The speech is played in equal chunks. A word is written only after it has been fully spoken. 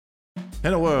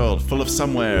In a world full of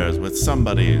somewheres with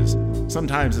somebodies,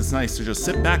 sometimes it's nice to just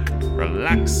sit back,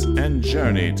 relax, and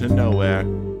journey to nowhere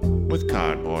with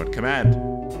Cardboard Command.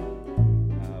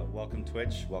 Welcome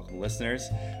Twitch, welcome listeners.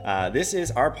 This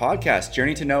is our podcast,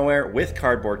 Journey to Nowhere with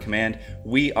Cardboard Command.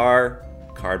 We are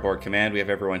Cardboard Command. We have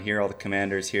everyone here, all the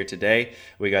commanders here today.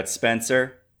 We got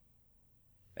Spencer.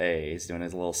 Hey, he's doing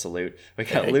his little salute. We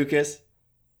got Lucas.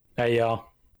 Hey, y'all.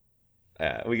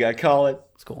 We got Colin.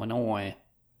 What's going on?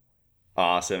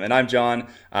 Awesome. And I'm John.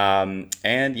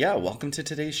 And yeah, welcome to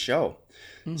today's show.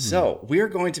 Mm-hmm. So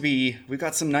we've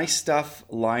got some nice stuff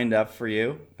lined up for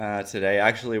you today.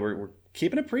 Actually, we're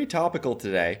keeping it pretty topical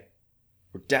today.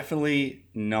 We're definitely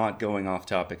not going off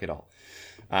topic at all.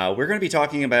 We're going to be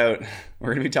talking about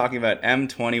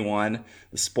M21.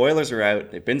 The spoilers are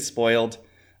out. They've been spoiled.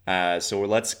 So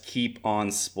let's keep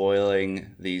on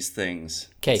spoiling these things.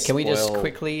 Okay, can we just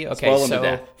quickly... Okay,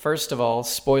 so first of all,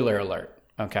 spoiler alert.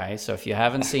 Okay, so if you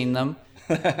haven't seen them,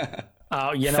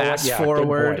 fast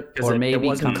forward, or maybe it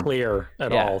wasn't clear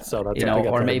at all. So that's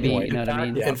or maybe you know what I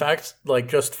mean. In fact, like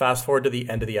just fast forward to the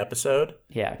end of the episode,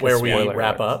 where we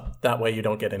wrap up. That way, you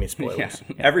don't get any spoilers.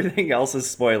 Yeah. Everything else is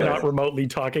spoilers. We're not remotely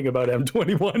talking about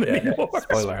M21 anymore.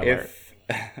 Spoiler alert.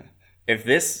 If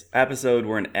this episode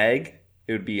were an egg,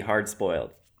 it would be hard spoiled.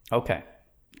 Okay.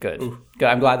 Good. Good.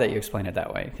 I'm glad that you explained it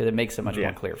that way because it makes it much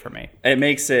more clear for me. It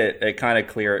makes it kind of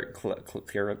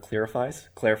clarifies.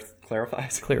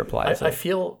 Clear applies. I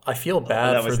feel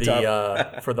bad for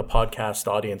the for the podcast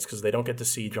audience because they don't get to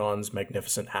see John's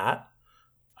magnificent hat.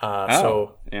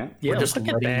 So we're just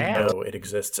letting you know it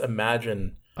exists.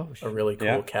 Imagine a really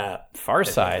cool cat. Far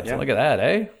Side. Look at that,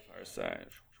 eh? Far Side.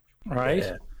 Right.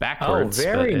 Yeah. Backwards. Oh,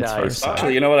 very nice.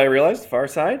 Actually, you know what I realized? Far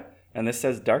Side, and this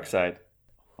says Dark Side.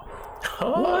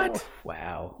 What?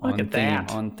 Wow. Look at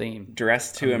that. On theme.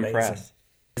 Dressed to impress.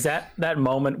 Is that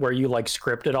moment where you like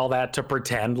scripted all that to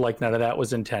pretend like none of that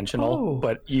was intentional,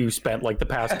 but you spent like the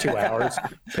past 2 hours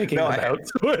picking them out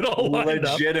so it all lined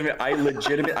up? I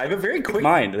have a very quick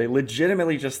mind. They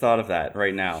legitimately just thought of that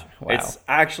right now. Wow. It's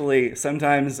actually,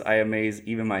 sometimes I amaze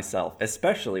even myself,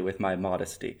 especially with my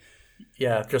modesty.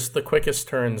 Yeah, just the quickest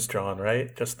turns, John,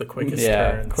 right? Just the quickest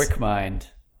turns. Yeah, quick mind.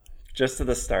 Just to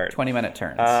the start. 20-minute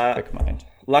turns. Quick mind.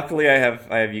 Luckily, I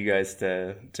have you guys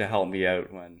to help me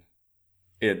out when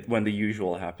the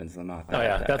usual happens. I'm not.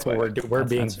 That's what we're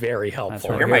being very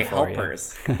helpful. You're my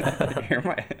helpers.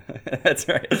 That's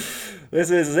right.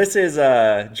 This is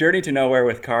Journey to Nowhere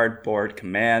with Cardboard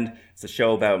Command. It's a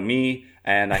show about me,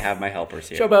 and I have my helpers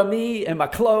here. Show about me and my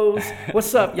clothes.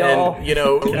 What's up, y'all? And,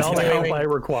 all the help I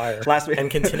require. Last week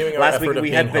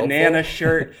we had banana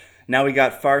shirt. Now we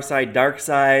got Far Side, Dark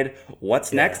Side.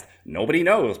 What's next? Nobody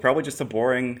knows. Probably just a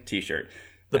boring T-shirt.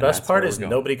 The best part is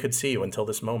nobody could see you until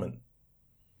this moment.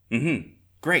 Mm-hmm.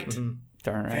 Great. Mm-hmm.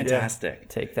 Darn right. Fantastic. Yeah.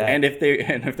 Take that. And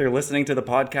if they're listening to the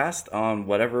podcast on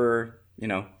whatever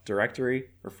directory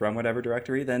or from whatever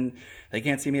directory, then they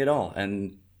can't see me at all,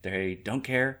 and they don't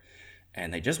care,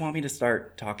 and they just want me to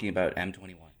start talking about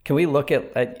M21. Can we look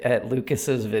at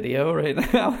Lucas's video right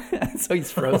now? So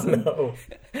he's frozen. Oh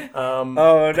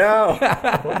no!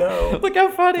 Oh no! Look how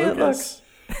funny it looks.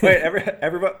 Wait,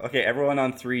 everyone. Okay, everyone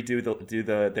on three do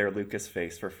their Lucas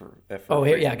face for oh,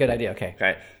 here, yeah, good idea. Okay.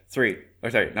 Okay, 3. Oh,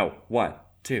 sorry, no, 1,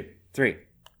 2, 3.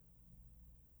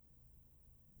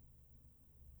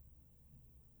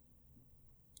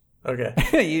 Okay.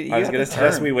 I was going to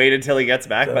suggest we wait until he gets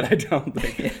back, but I don't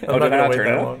think. Oh, did I not turn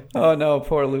it on? Oh no,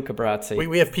 poor Luca Brazzi.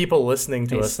 We have people listening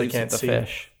to us; they can't see.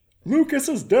 Fish. Lucas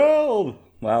is down.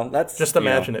 Well, that's just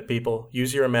imagine it, people.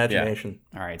 Use your imagination.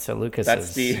 Yeah. All right, so Lucas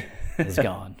is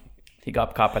gone. He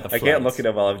got caught by the floods. I can't look at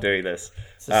him while I'm doing this.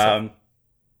 All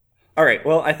right.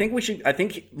 Well, I think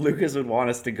Lucas would want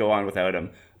us to go on without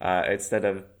him instead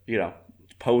of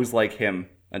pose like him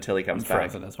until he comes back.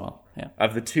 Frozen as well. Yeah.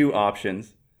 Of the two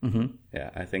options. Mm-hmm.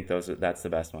 Yeah, I think that's the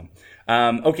best one.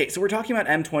 Okay, so we're talking about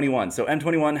M21. So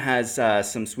M21 has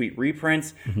some sweet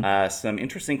reprints, some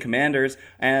interesting commanders,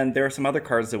 and there are some other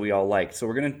cards that we all like. So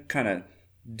we're going to kind of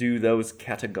do those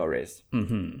categories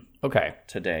okay.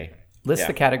 today. List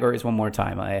the categories one more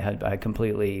time. I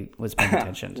completely was paying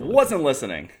attention to Wasn't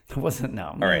listening.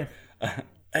 No. All right.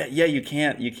 Yeah, you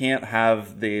can't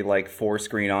have the 4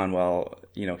 screen on while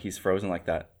he's frozen like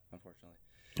that, unfortunately.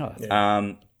 Oh,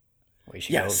 that's way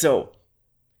she goes. So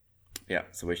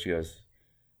way she goes.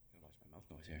 Watch my mouth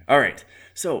noise here. All right.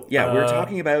 So we're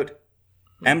talking about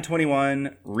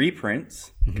M21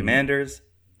 reprints, commanders,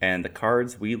 and the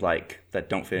cards we like that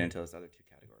don't fit into those other two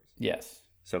categories. Yes.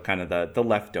 So kind of the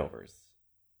leftovers.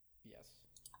 Yes.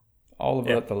 All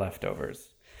about the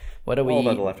leftovers. What do we? All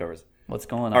about the leftovers. What's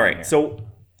going on? All right. Here? So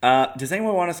Does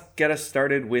anyone want to get us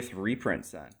started with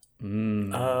reprints then?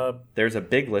 There's a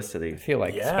big list of these. I feel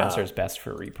like Spencer's best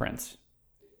for reprints.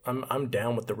 I'm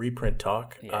down with the reprint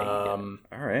talk. All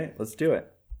right, let's do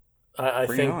it. I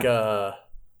think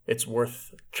it's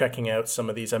worth checking out some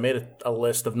of these. I made a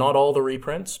list of not all the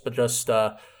reprints, but just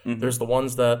there's the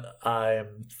ones that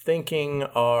I'm thinking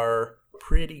are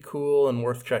pretty cool and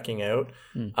worth checking out.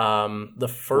 The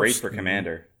first great for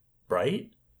Commander, right?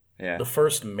 Yeah. The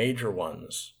first major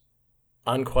ones,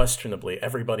 unquestionably,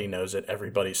 everybody knows it.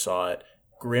 Everybody saw it.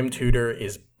 Grim Tutor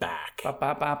is back. Bow,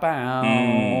 bow, bow,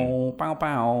 bow. Bow,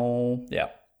 bow. Yeah.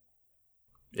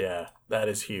 Yeah, that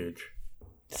is huge.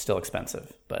 Still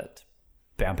expensive, but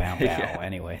bow, bow, bow. Yeah.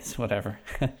 Anyways, whatever.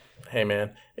 Hey,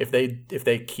 man, if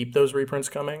they keep those reprints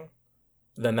coming,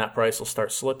 then that price will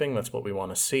start slipping. That's what we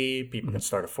want to see. People can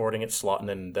start affording it, slotting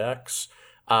it in decks.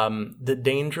 The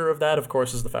danger of that, of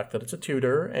course, is the fact that it's a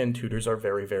tutor, and tutors are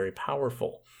very, very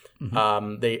powerful.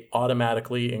 They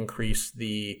automatically increase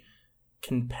the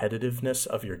competitiveness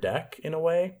of your deck in a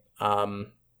way,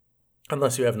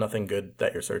 unless you have nothing good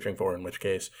that you're searching for, in which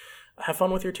case, have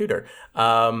fun with your tutor.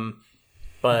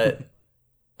 But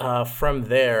from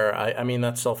there, I mean,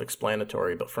 that's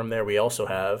self-explanatory, but from there we also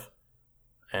have,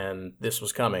 and this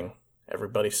was coming,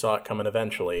 everybody saw it coming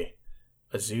eventually,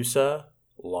 Azusa,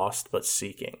 Lost but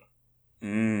Seeking.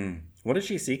 What is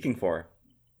she seeking for?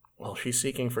 Well, she's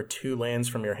seeking for 2 lands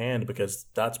from your hand because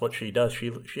that's what she does.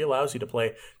 She allows you to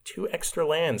play 2 extra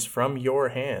lands from your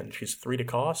hand. She's 3 to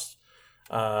cost.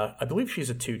 I believe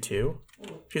she's a 2/2.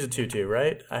 She's a 2/2,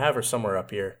 right? I have her somewhere up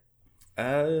here.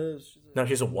 No,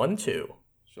 she's a 1/2.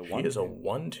 She is a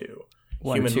 1/2.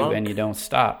 1/2, and you don't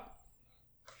stop.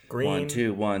 Green.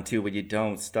 1/2, but you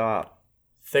don't stop.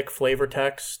 Thick flavor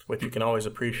text, which you can always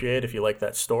appreciate if you like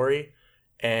that story.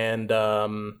 And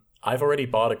I've already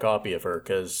bought a copy of her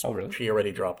because she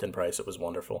already dropped in price. It was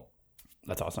wonderful.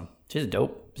 That's awesome. She's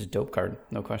dope. She's a dope card,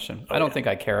 no question. I don't think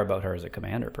I care about her as a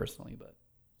commander personally, but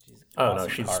she's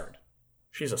awesome card.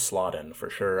 She's a slot in for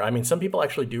sure. I mean, some people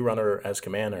actually do run her as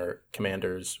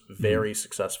commanders very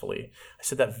successfully. I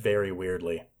said that very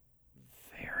weirdly.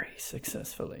 Very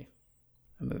successfully.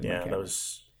 Yeah, that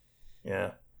was.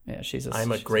 Yeah. Yeah, she's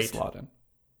a great slot in.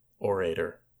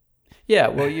 Orator. Yeah,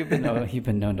 well, you've been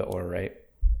known to orate.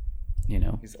 You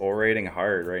know, he's orating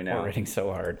hard right now. Orating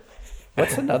so hard.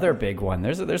 What's another big one?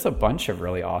 There's a bunch of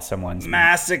really awesome ones.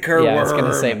 Massacre Worm. Yeah, I was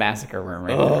gonna say Massacre Worm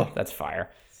right now. That's fire.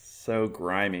 So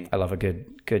grimy. I love a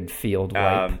good field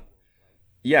wipe.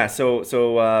 Yeah,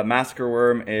 so Massacre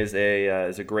Worm is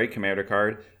a great commander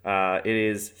card. It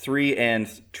is 3 and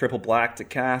triple black to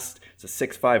cast. It's a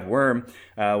 6/5 worm.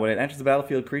 When it enters the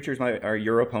battlefield, creatures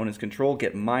your opponent's control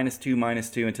get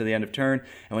 -2/-2 until the end of turn.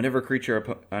 And whenever a creature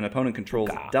an opponent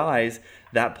controls dies,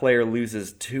 that player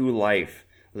loses 2 life.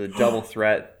 The double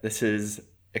threat. This is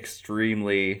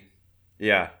extremely,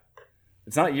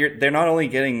 It's not they're not only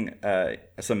getting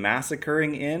some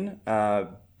massacring in,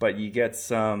 but you get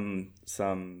some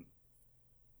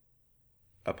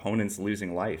opponents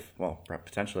losing life. Well,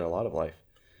 potentially a lot of life.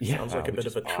 Yeah, sounds like a bit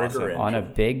of a trigger on a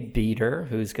big beater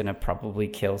who's going to probably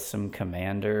kill some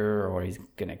commander, or he's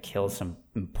going to kill some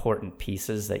important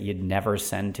pieces that you'd never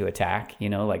send to attack. You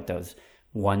know, like those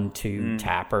 1/2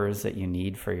 tappers that you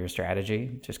need for your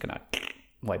strategy. Just going to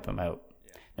wipe them out.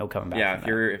 No coming back. Yeah,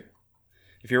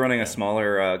 if you're running a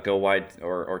smaller go wide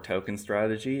or token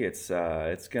strategy, it's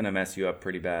going to mess you up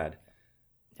pretty bad.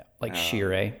 Yeah, like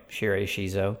Shirei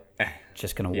Shizo.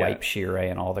 Just going to wipe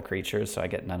Shirei and all the creatures, so I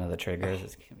get none of the triggers.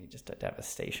 It's going to be just a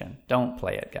devastation. Don't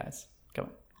play it, guys. Come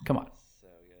on.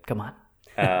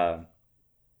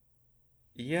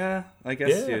 Yeah, I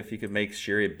guess if you could make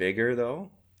Shirei bigger,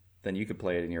 though, then you could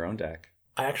play it in your own deck.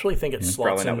 I actually think it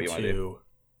slots into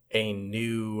a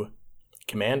new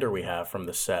commander we have from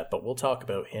the set, but we'll talk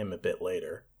about him a bit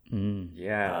later.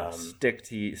 Stick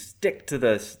to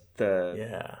the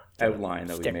outline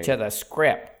that we made. Stick to the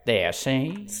script there,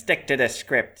 see? Stick to the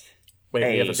script.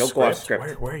 Wait, don't go off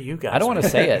script. Where are you guys? I don't want to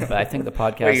say it, but I think the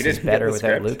podcast is better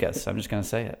without Lucas. I'm just going to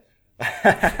say it.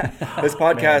 This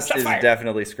podcast is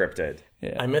definitely scripted.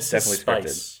 Yeah. I miss his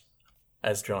spice,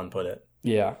 as John put it.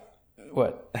 Yeah.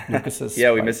 What? Lucas's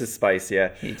spice. We miss his spice,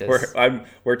 yeah. He does.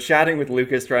 We're chatting with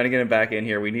Lucas, trying to get him back in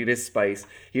here. We need his spice.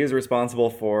 He is responsible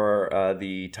for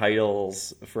the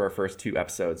titles for our first 2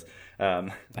 episodes.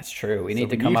 That's true. We need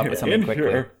to come up with something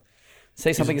quickly.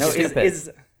 Say something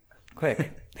stupid.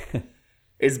 Quick.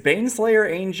 Is Baneslayer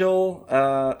Angel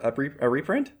a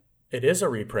reprint? It is a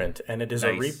reprint, and it is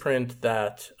a reprint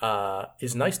that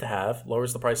is nice to have,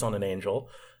 lowers the price on an angel.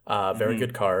 Very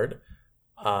good card.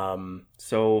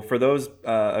 So for those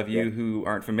of you who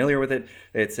aren't familiar with it,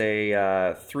 it's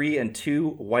a 3 and 2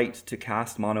 white to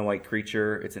cast mono white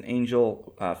creature. It's an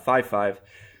angel, 5/5,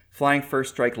 flying,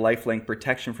 first strike, lifelink,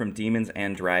 protection from demons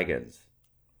and dragons.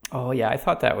 Oh yeah, I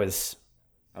thought that was.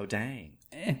 Oh dang.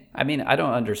 I mean, I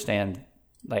don't understand.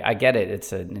 Like, I get it.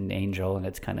 It's an angel and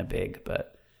it's kind of big,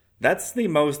 but that's the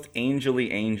most angel-y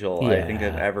angel I think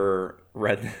I've ever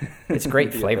read. It's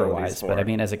great flavor-wise, but I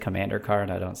mean, as a commander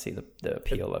card, I don't see the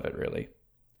appeal of it really.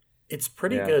 It's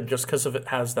pretty good just because of it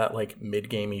has that like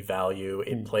mid-gamey value.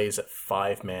 It plays at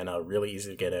 5 mana, really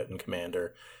easy to get out in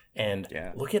commander. And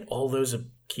look at all those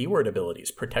keyword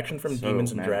abilities. Protection from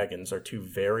demons and dragons are 2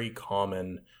 very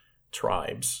common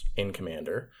tribes in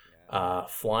commander.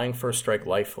 Flying, first strike,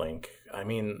 lifelink. I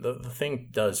mean, the thing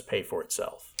does pay for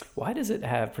itself. Why does it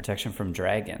have protection from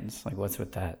dragons? Like, what's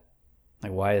with that?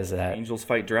 Like, why is that? Angels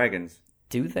fight dragons.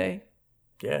 Do they?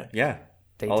 Yeah. Yeah.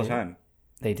 They all do? the time.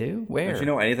 They do? Where? Don't you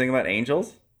know anything about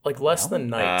angels? Like, less than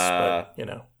knights, but, you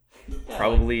know.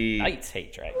 Probably. Knights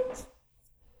hate dragons.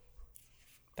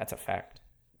 That's a fact.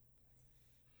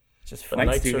 Just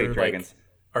knights do hate dragons.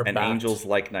 Like, and angels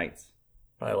like knights.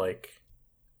 By, like,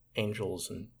 angels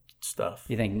and stuff.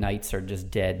 You think knights are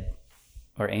just dead,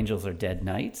 or angels are dead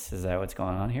knights? Is that what's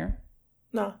going on here?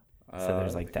 No. So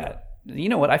there's like that. You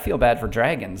know what? I feel bad for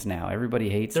dragons now. Everybody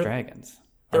hates dragons.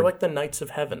 They're like the knights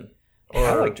of heaven. Or,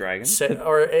 I like dragons.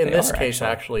 Or in this case,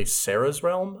 actually, Sarah's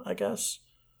realm, I guess.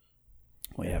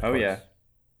 Well, yeah, oh, yeah.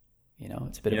 You know,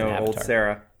 it's a bit of an avatar. Old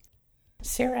Sarah.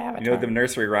 Sarah Avatar. You know the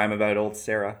nursery rhyme about old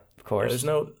Sarah? Of course.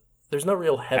 There's no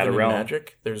real heaven in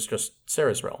magic. There's just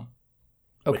Sarah's realm.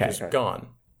 Okay. Which is gone.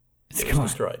 It's gone.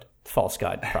 Destroyed. False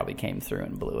god probably came through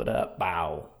and blew it up.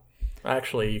 Wow.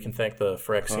 Actually, you can thank the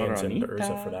Phyrexians and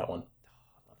Urza for that one.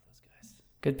 I love those guys.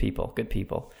 Good people. Good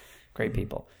people. Great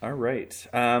people. All right.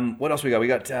 What else we got? We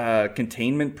got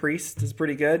Containment Priest is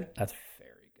pretty good. That's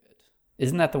very good.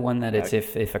 Isn't that the one that it's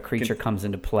if a creature comes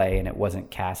into play and it wasn't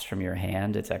cast from your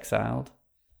hand, it's exiled?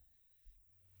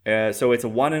 So it's a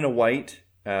 1 and a white,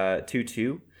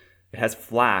 2/2. It has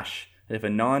flash. And if a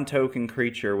non-token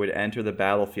creature would enter the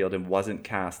battlefield and wasn't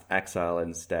cast, exile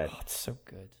instead. Oh, it's so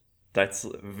good. That's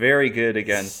very good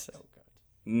against... So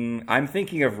good. I'm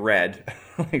thinking of red,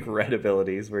 like red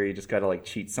abilities where you just gotta like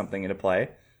cheat something into play,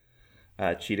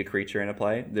 cheat a creature into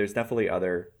play. There's definitely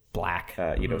other black,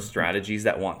 strategies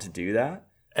that want to do that.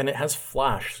 And it has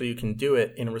flash, so you can do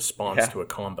it in response to a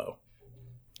combo.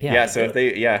 Yeah. So if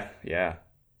they,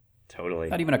 totally.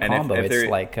 Not even a combo. It's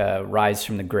like Rise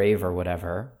from the Grave or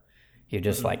whatever. You're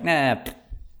just like, nope,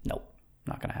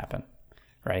 not gonna happen.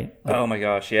 Right? Like, oh my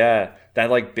gosh, yeah.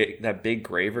 That big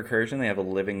grave recursion, they have a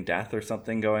living death or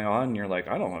something going on, and you're like,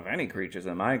 I don't have any creatures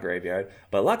in my graveyard.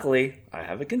 But luckily, I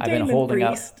have a containment priest. I've been holding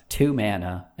up 2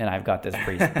 mana, and I've got this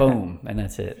priest. Boom, and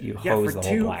that's it. You hose the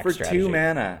whole black strategy. For 2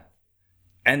 mana.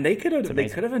 And they could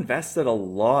have invested a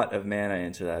lot of mana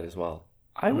into that as well.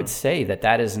 I would say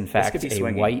that is in fact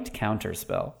a white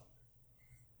counterspell.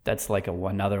 That's like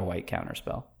another white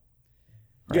counterspell.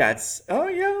 Right? Yeah, it's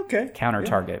okay. Counter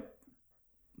target.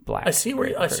 Black. I see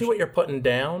what you're putting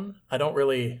down. I don't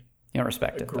really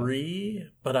agree,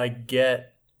 but I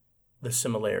get the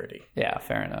similarity. Yeah,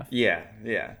 fair enough. Yeah.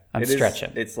 I'm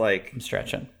stretching. I'm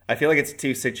stretching. I feel like it's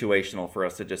too situational for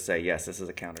us to just say yes, this is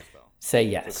a counterspell. Say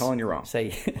yes. So Colin, you're wrong.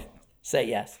 Say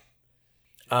yes.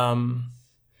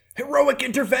 Heroic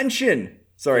intervention.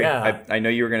 Sorry, I know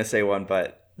you were going to say one,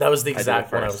 but that was the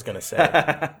exact one I was going to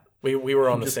say. we were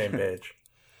on the same page.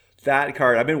 That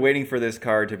card, I've been waiting for this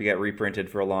card to get reprinted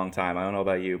for a long time. I don't know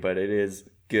about you, but it is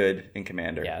good in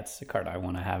Commander. Yeah, it's a card I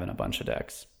want to have in a bunch of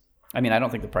decks. I mean, I don't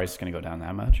think the price is going to go down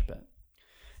that much, but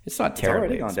it's not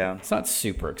terribly gone down. It's not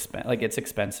super expensive. Like, it's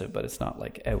expensive, but it's not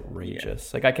like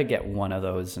outrageous. Yeah. Like, I could get one of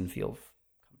those and feel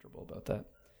comfortable about that.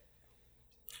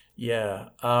 Yeah.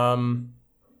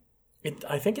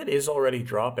 I think it is already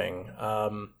dropping.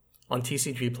 On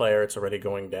TCG Player, it's already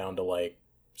going down to like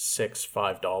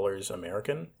 $5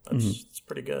 American. That's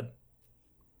pretty good.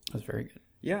 That's very good.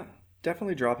 Yeah,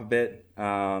 definitely drop a bit.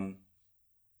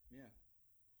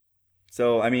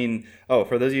 So I mean,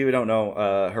 for those of you who don't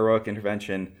know, heroic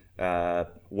intervention.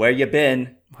 Where you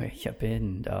been? Where you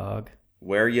been, dog?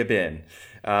 Where you been?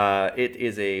 It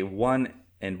is a 1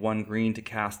 and 1 green to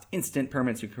cast instant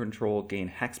permanents you control,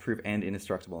 gain hexproof and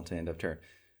indestructible until end of turn.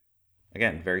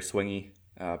 Again, very swingy.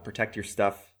 Protect your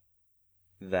stuff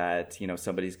that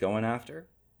somebody's going after.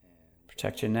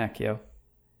 Protect your neck, yo.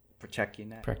 Protect your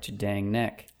neck. Protect your dang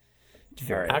neck.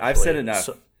 All right, I've said enough.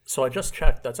 So I just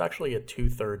checked. That's actually a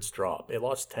 2/3 drop. It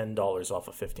lost $10 off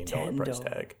a $15 price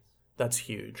tag. That's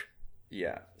huge.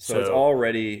 Yeah. So it's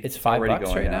already $5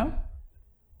 going right down. now.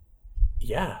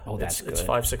 Yeah. Oh, that's it's good.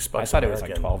 $5-6. I thought it was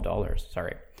like $12.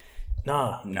 Sorry.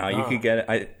 No, you could get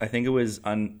it. I think it was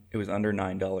under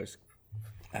 $9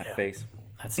 at base.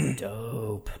 That's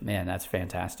dope, man. That's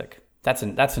fantastic. That's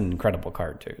an incredible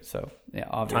card too. So yeah,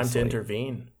 obviously.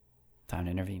 Time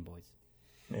to intervene, boys.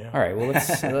 Yeah. All right. Well,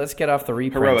 let's get off the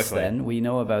reprints then. We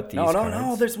know about these.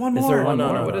 No. There's one more. Is there one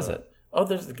more? What is it? Oh,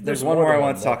 there's one more I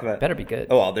want to talk about. Better be good.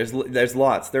 Oh, well, there's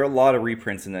lots. There are a lot of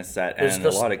reprints in this set, and a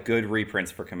lot of good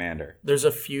reprints for Commander. There's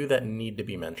a few that need to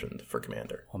be mentioned for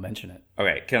Commander. I'll mention it.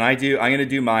 Okay, I'm going to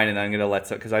do mine, and I'm going to let,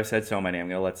 because I've said so many, I'm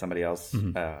going to let somebody else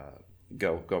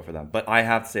go for them. But I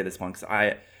have to say this one, because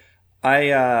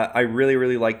I really,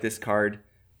 really like this card.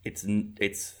 It's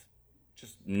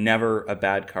just never a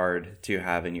bad card to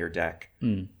have in your deck,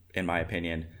 in my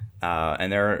opinion.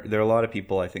 And there are a lot of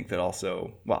people, I think, that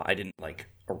also, well, I didn't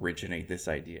originate this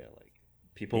idea. Like,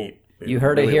 people, you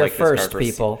heard really it here first,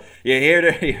 people. You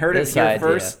heard it here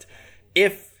first.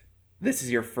 If this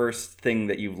is your first thing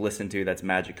that you've listened to that's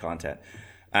Magic content,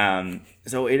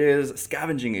 so it is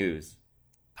Scavenging Ooze.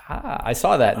 I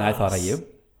saw that and I thought of you.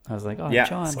 I was like, oh, yeah,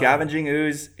 John. Scavenging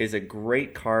Ooze is a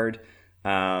great card.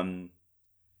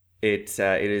 It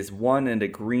is 1 and a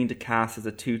green to cast as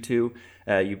a 2/2.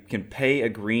 You can pay a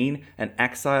green and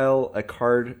exile a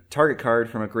target card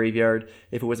from a graveyard.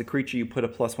 If it was a creature, you put a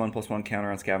 +1/+1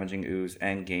 counter on Scavenging Ooze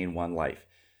and gain 1 life.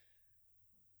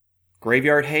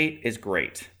 Graveyard hate is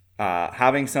great.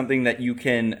 Having something that you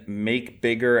can make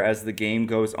bigger as the game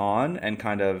goes on and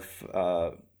kind of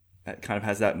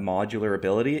has that modular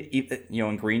ability.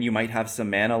 In green, you might have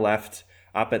some mana left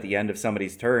up at the end of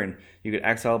somebody's turn. You could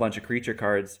exile a bunch of creature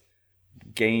cards,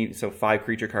 gain 5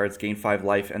 creature cards, gain 5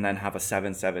 life, and then have a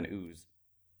 7/7 Ooze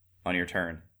on your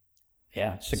turn.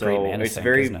 Yeah, it's a great mana sink,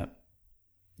 isn't it?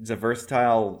 It's a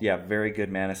versatile, very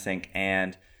good mana sink,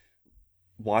 and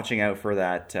watching out for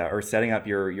that, or setting up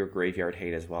your graveyard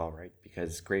hate as well, right?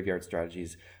 Because graveyard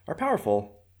strategies are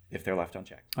powerful if they're left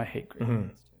unchecked. I hate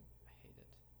graveyards too.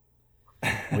 I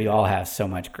hate it. We all have so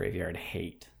much graveyard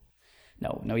hate.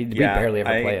 No, we barely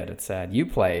ever play it. It's sad. You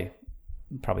play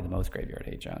probably the most graveyard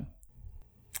hate, John.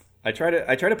 I try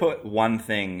to put one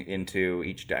thing into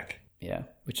each deck. Yeah,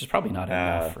 which is probably not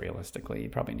enough realistically. You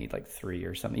probably need 3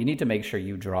 or something. You need to make sure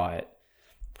you draw it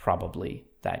probably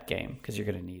that game because you're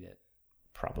going to need it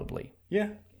probably. Yeah.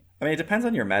 I mean, it depends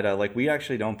on your meta. We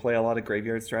actually don't play a lot of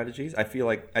graveyard strategies. I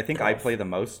think I play the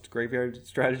most graveyard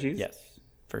strategies. Yes,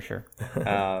 for sure.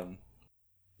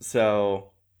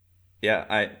 So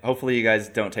yeah, hopefully you guys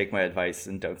don't take my advice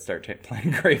and don't start playing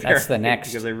graveyard. That's the next,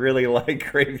 because I really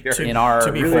like graveyard. In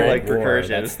our really like recursion.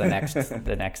 That's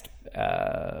the next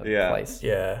place.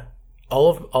 Yeah,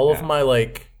 all of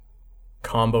my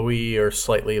combo-y or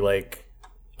slightly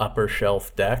upper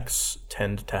shelf decks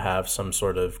tend to have some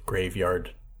sort of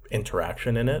graveyard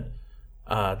interaction in it.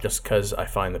 Just because I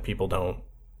find that people don't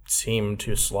seem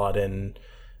to slot in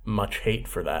much hate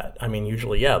for that. I mean,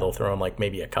 usually, they'll throw in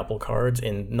maybe a couple cards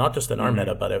in, not just in our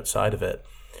meta, but outside of it.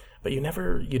 But you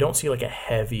don't see a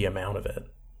heavy amount of it.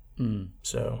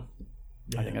 So,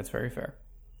 I think that's very fair.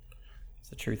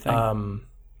 It's a true thing.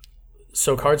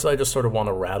 So cards that I just sort of want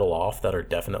to rattle off that are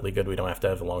definitely good. We don't have to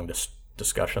have a long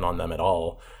discussion on them at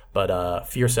all. But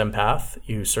Fierce Empath,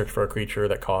 you search for a creature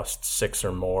that costs 6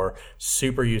 or more.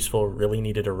 Super useful. Really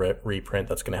needed a reprint.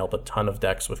 That's going to help a ton of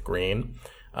decks with green.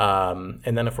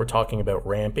 And then if we're talking about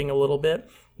ramping a little bit,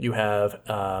 you have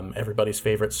everybody's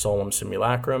favorite Solemn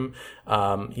Simulacrum.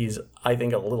 He's, I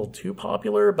think, a little too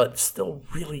popular, but still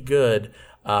really good.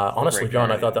 Honestly,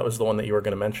 John, I thought that was the one that you were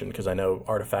going to mention because I know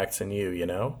Artifacts in you,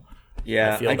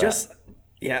 Yeah,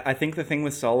 I think the thing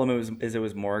with Solemn is it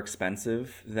was more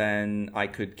expensive than I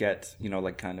could get,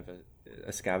 kind of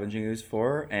a Scavenging Ooze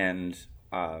for. And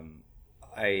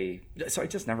I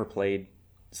just never played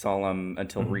Solemn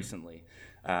until recently.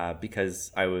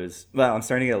 Because I'm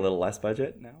starting to get a little less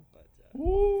budget now, but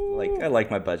I like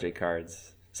my budget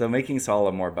cards. So making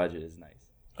Solemn more budget is nice.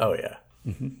 Oh yeah,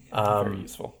 very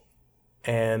useful.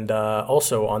 And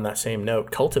also on that same note,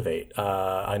 Cultivate.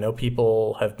 I know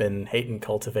people have been hating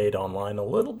Cultivate online a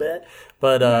little bit,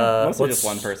 but mostly just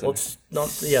one person.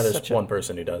 There's one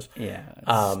person who does. Yeah,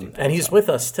 and he's with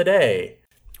us today.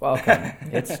 Welcome.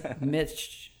 It's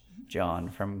Mitch John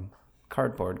from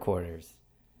Cardboard Quarters.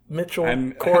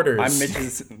 Mitchell Quarters. I'm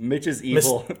Mitch's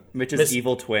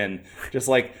evil twin. Just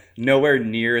nowhere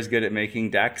near as good at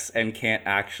making decks and can't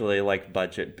actually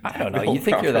budget. I don't know. You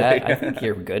think properly. You're that? I think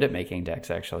you're good at making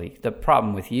decks. Actually, the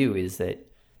problem with you is that,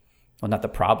 well, not the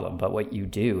problem, but what you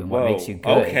do and what makes you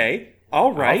good. Okay.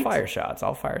 All right. I'll fire shots.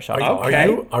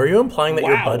 Are you implying that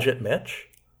you're budget Mitch?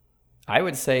 I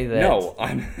would say that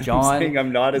I'm John saying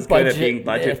I'm not as good at being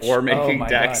budget or making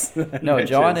decks. No,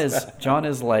 John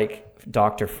is like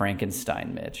Dr.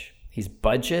 Frankenstein, Mitch. He's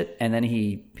budget, and then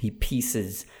he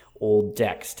pieces old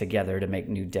decks together to make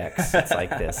new decks. It's like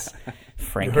this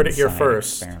Frankenstein you heard it here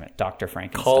first. Experiment. Dr.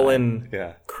 Frankenstein.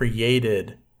 Colin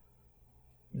created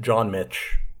John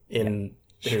Mitch in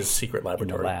his secret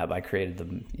laboratory. In the lab. I created the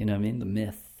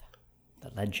myth,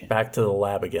 the legend. Back to the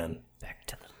lab again. Back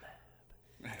to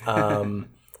the lab.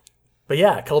 But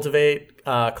yeah, cultivate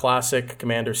classic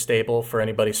commander stable for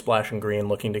anybody splashing green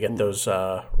looking to get those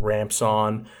ramps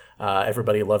on.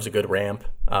 Everybody loves a good ramp.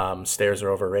 Stairs are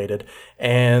overrated.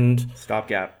 And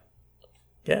stopgap.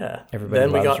 Yeah. Everybody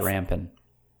loves ramping.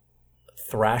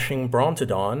 Thrashing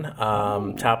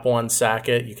Brontodon. Tap 1, sack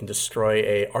it. You can destroy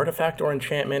a artifact or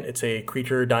enchantment. It's a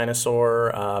creature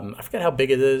dinosaur. I forget how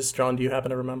big it is. John, do you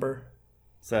happen to remember?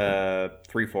 It's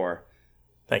 3/4.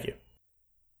 Thank you.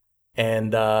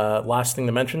 And last thing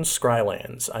to mention, scry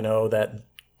lands. I know that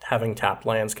having tapped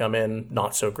lands come in,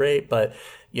 not so great, but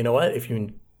you know what? If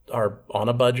you are on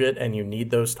a budget and you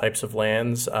need those types of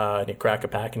lands, and you crack a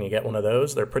pack and you get one of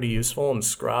those, they're pretty useful, and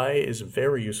scry is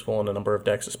very useful in a number of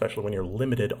decks, especially when you're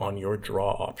limited on your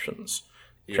draw options.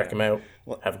 Check them out.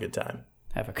 Have a good time.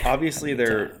 Obviously,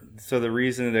 so the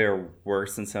reason they're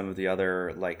worse than some of the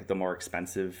other, like the more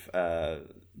expensive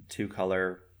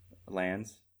 2-color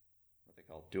lands, what they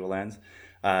call dual lands,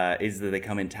 is that they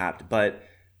come in tapped. But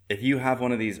if you have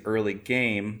one of these early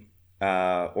game,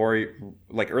 or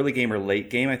like early game or late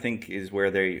game, I think is where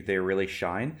they really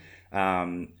shine.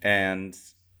 And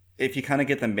if you kind of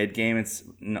get the mid game, it's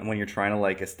when you're trying to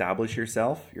like establish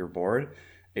yourself, your board,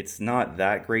 it's not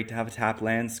that great to have a tap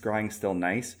land. Scrying's still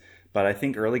nice, but I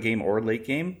think early game or late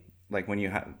game, like when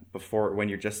when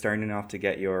you're just starting off to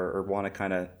get or want to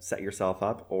kind of set yourself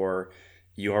up, or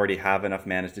you already have enough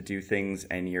mana to do things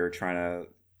and you're trying to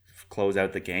close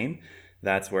out the game,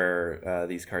 that's where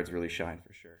these cards really shine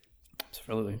for sure.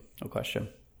 Absolutely. No question.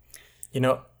 You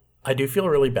know, I do feel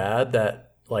really bad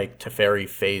that like Teferi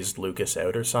phased Lucas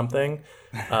out or something,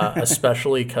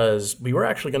 especially because we were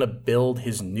actually going to build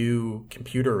his new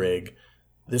computer rig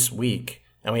this week,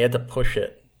 and we had to push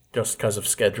it just because of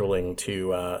scheduling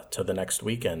to the next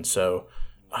weekend. So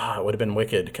it would have been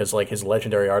wicked because like his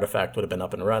legendary artifact would have been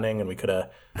up and running, and we could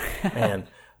have, man.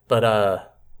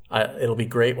 But it'll be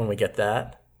great when we get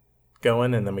that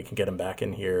going, and then we can get him back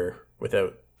in here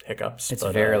without hiccups. It's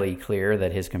very clear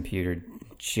that his computer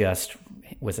just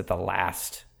was at the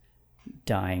last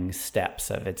dying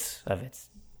steps of its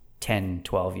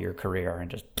 10-12 year career and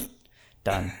just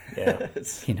done. Yeah.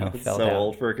 It's fell so down.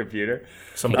 old for a computer.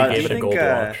 Somebody gave it a gold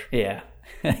watch. Yeah.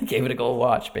 Gave it a gold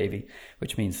watch, baby,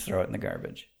 which means throw it in the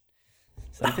garbage.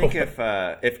 So I think if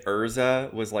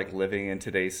Urza was like living in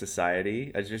today's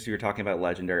society, you were talking about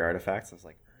legendary artifacts, I was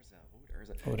like,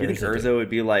 Urza. Do you think Urza would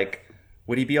be like,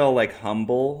 would he be all like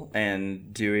humble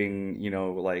and doing,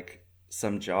 like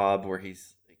some job where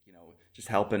he's like, just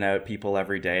helping out people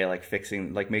every day, like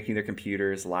fixing, like making their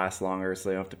computers last longer so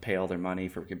they don't have to pay all their money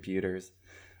for computers?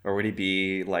 Or would he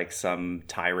be like some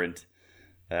tyrant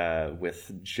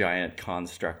with giant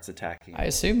constructs attacking? I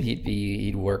assume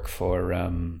he'd work for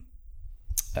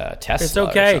Tesla. It's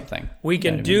okay. Or something. We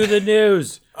can do the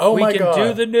news. Oh we my can God.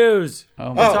 do the news.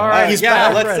 Oh, it's all right. He's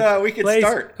back. Let's. We can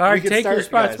start. All right, take your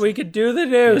spots. Guys. We can do the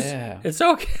news. Yeah. It's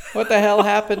okay. What the hell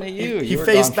happened to you? He You were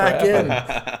phased gone back forever.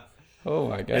 in. Oh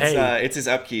my God. It's his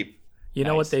upkeep. You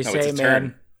know what they No, say, it's a man?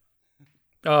 turn.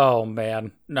 Oh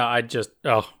man, no, I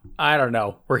don't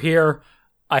know. We're here.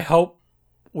 I hope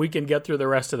we can get through the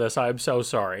rest of this. I'm so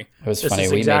sorry. It was This funny.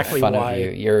 is We exactly made fun why-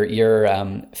 of you.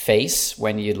 Your face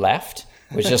when you left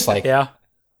was just like, Yeah.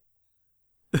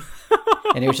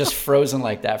 and it was just frozen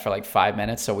like that for like 5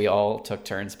 minutes. So we all took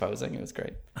turns posing. It was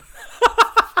great.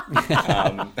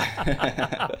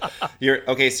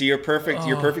 So you're perfect.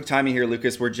 Your perfect timing here,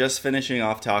 Lucas. We're just finishing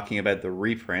off talking about the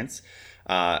reprints,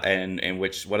 and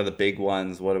what are the big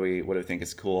ones? What do we think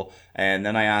is cool? And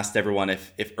then I asked everyone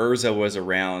if Urza was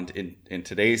around in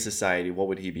today's society, what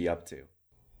would he be up to?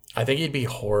 I think he'd be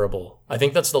horrible. I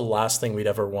think that's the last thing we'd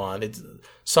ever want. It's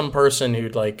some person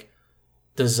who'd like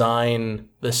design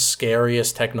the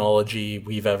scariest technology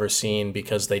we've ever seen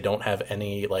because they don't have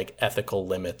any like ethical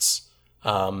limits.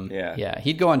 Yeah,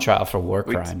 he'd go on trial for war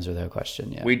crimes without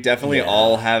question. Yeah, We definitely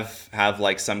all have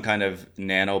like some kind of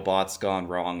nanobots gone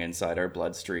wrong inside our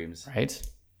bloodstreams. right.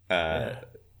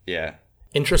 Yeah.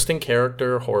 Interesting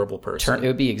character, horrible person. It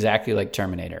would be exactly like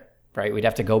Terminator, right? We'd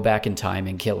have to go back in time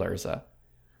and kill Urza.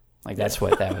 Like that's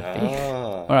what that would be.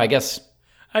 Or I guess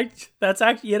That's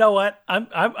actually, you know what?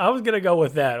 I was gonna go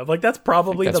with that. I'm like, that's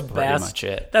probably that's the pretty best. much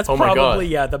it. That's Oh my probably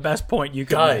God. the best point you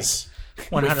could Guys,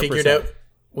 100%.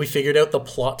 We figured out the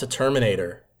plot to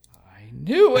Terminator. I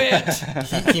knew it.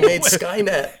 He made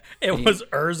Skynet. It was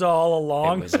Urza all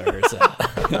along. It was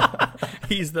Urza.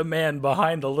 He's the man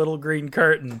behind the little green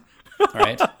curtain.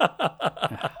 Right?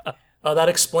 That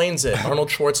explains it. Arnold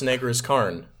Schwarzenegger is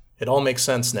Karn. It all makes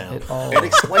sense now. It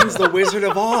explains the Wizard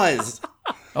of Oz.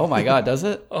 Oh my God, does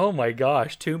it? Oh my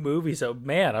gosh, 2 movies. Oh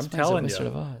man, I'm telling you.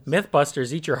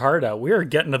 Mythbusters, eat your heart out. We're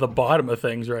getting to the bottom of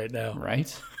things right now.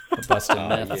 Right? The busted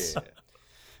myths. Yeah.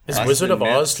 Is Wizard of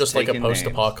Oz just like a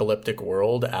post-apocalyptic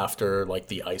world after like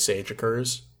the Ice Age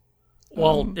occurs?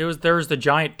 Well, there was the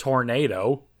giant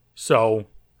tornado, so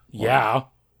yeah.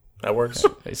 That works.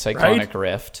 A cyclonic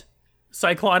rift.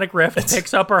 Cyclonic rift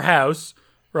picks up her house,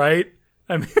 right?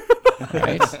 I mean,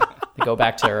 right? They go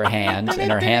back to her hand,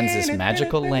 and her hand's this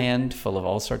magical land full of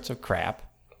all sorts of crap.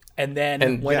 And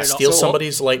then steal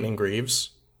somebody's lightning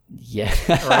greaves. Yeah.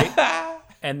 Right?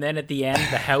 And then at the end,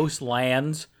 the house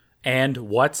lands, and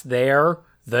what's there?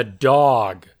 The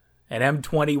dog. And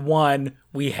M21,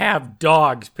 we have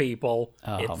dogs, people.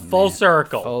 It's full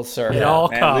circle. Full circle. It all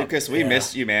comes. Lucas, we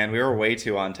missed you, man. We were way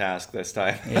too on task this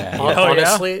time. Yeah.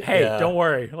 Honestly, Hey, don't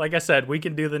worry. Like I said, we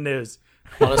can do the news.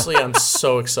 Honestly, I'm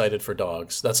so excited for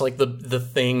dogs. That's like the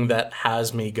thing that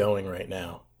has me going right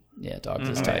now. Yeah, dogs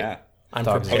is tight. Yeah. I'm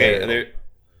prepared. Okay,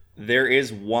 there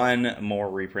is one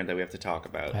more reprint that we have to talk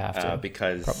about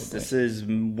because this is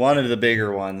one of the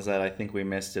bigger ones that I think we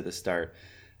missed at the start.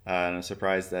 And I'm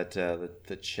surprised that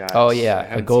the chat. Oh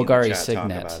yeah, a Golgari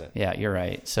Signet. Yeah, you're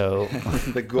right. So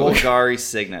the Golgari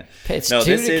Signet. It's no,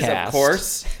 this is of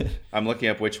course. I'm looking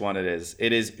up which one it is.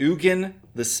 It is Ugin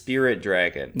the Spirit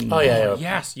Dragon. Oh yeah.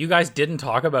 Yes, you guys didn't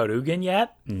talk about Ugin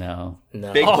yet. No.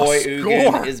 Big boy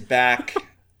Ugin is back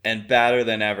and badder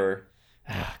than ever.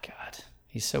 Oh God,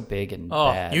 he's so big and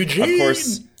bad. Eugene. Of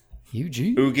course.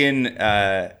 Eugene.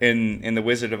 Ugin in the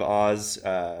Wizard of Oz.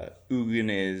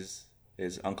 Ugin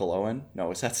is Uncle Owen?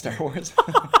 No, is that Star Wars?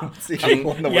 What's the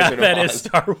uncle in the Wizard of Oz? Is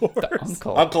Star Wars.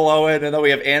 Uncle Owen, and then we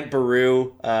have Aunt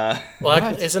Beru.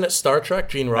 Isn't it Star Trek?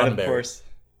 Gene Roddenberry. Of course.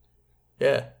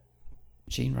 Yeah.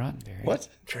 Gene Roddenberry. What?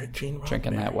 Gene Roddenberry.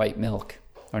 Drinking that white milk.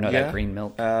 Or no, that green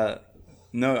milk.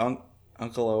 No,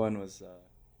 Uncle Owen was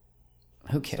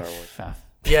who cares? Star Wars.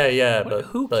 Yeah, but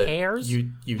who cares?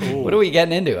 What are we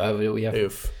getting into? We have,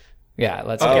 Oof. Yeah,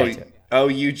 let's get to it. Oh,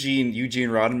 Eugene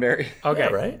Roddenberry. Okay,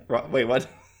 right? Wait, what?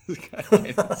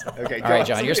 Okay, all right,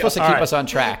 John. You're supposed to keep us on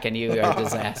track, and you are a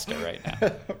disaster right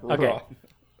now. Okay,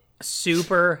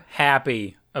 super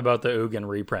happy about the Ugin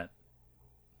reprint.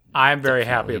 I'm very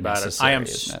happy about it. I am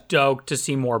stoked to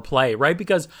see more play, right?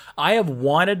 Because I have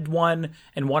wanted one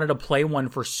and wanted to play one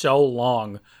for so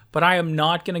long, but I am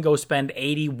not going to go spend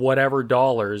 $80 whatever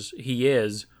he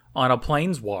is on a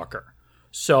Planeswalker.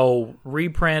 So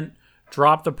reprint,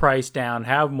 drop the price down,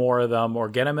 have more of them, or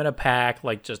get them in a pack.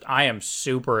 I am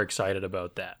super excited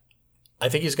about that. I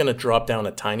think he's going to drop down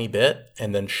a tiny bit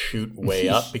and then shoot way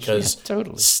up because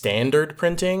standard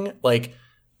printing,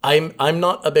 I'm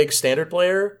not a big standard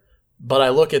player, but I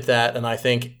look at that and I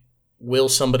think, will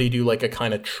somebody do a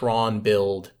kind of Tron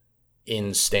build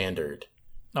in standard?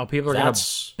 No, people are going to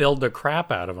build the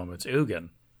crap out of them. It's Ugin.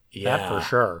 Yeah. That for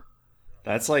sure.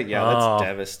 That's that's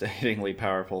devastatingly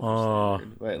powerful for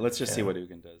standard. Wait, let's just see what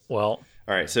Ugin does. Well,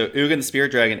 all right, so Ugin the Spirit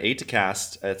Dragon, 8 to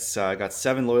cast. It's got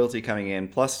 7 loyalty coming in.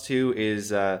 +2 is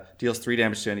deals 3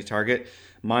 damage to any target.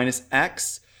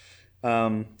 -X.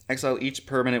 Exile each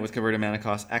permanent with converted mana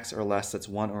cost X or less. That's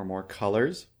 1 or more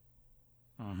colors.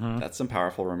 Mm-hmm. That's some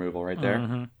powerful removal right there.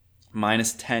 Mm-hmm.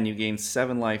 -10, you gain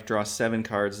 7 life, draw 7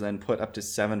 cards, then put up to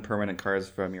 7 permanent cards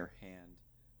from your hand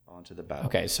onto the battle.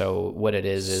 Okay, so what it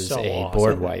is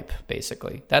board wipe,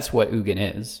 basically. That's what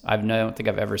Ugin is. I don't think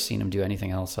I've ever seen him do anything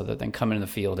else other than come into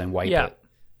the field and wipe it.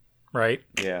 Right.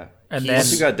 Yeah. And then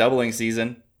you got doubling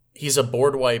season. He's a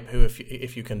board wipe who,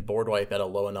 if you can board wipe at a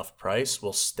low enough price,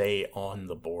 will stay on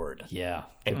the board. Yeah.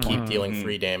 And keep dealing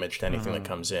 3 damage to anything that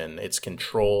comes in. It's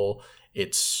control.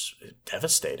 It's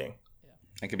devastating.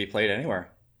 It can be played anywhere.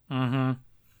 Mm-hmm.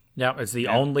 Yeah, it's the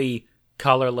only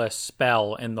colorless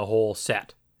spell in the whole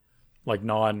set.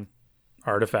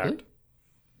 Non-artifact.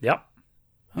 Yep.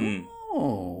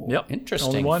 Oh, yep.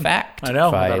 Interesting fact. I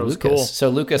know. By that was Lucas. Cool. So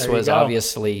Lucas was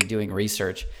obviously doing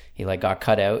research. He got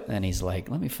cut out, and he's like,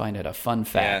 "Let me find out a fun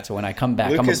fact." So when I come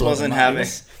back, Lucas wasn't having.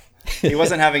 He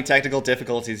wasn't having technical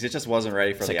difficulties. He just wasn't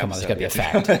ready for the episode. Come on, there's got to be a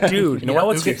fact. Dude, you know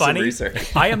what's funny?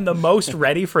 I am the most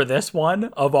ready for this one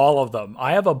of all of them.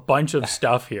 I have a bunch of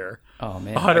stuff here. Oh,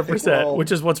 man. 100%,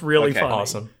 which is what's really funny.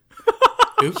 Awesome.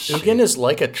 Ugin is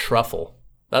like a truffle.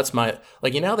 That's my...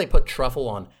 how they put truffle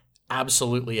on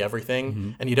absolutely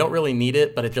everything, and you don't really need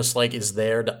it, but it just like is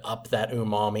there to up that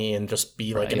umami and just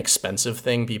be like an expensive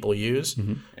thing people use.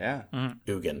 Yeah.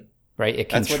 Ugin. Right? It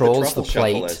controls the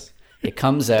plate. It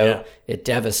comes out, it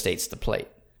devastates the plate.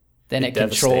 Then it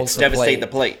controls the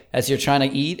plate. As you're trying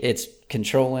to eat, it's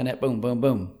controlling it. Boom, boom,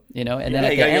 boom. You know, and then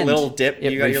at the end, your little dip.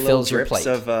 You got your little drips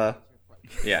of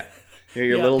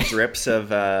your little drips of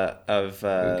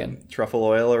truffle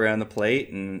oil around the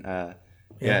plate, and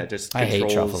just. I hate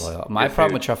truffle oil. My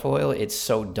problem with truffle oil, it's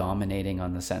so dominating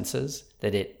on the senses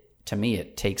that to me,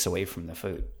 it takes away from the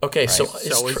food. Okay, right?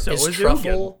 so is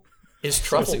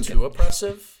truffle too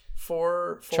oppressive?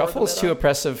 Truffle's too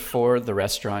oppressive for the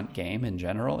restaurant game in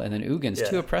general, and then Ugin's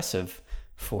too oppressive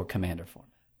for Commander format.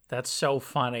 That's so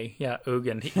funny. Yeah,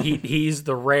 Ugin. He's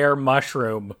the rare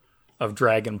mushroom of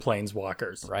Dragon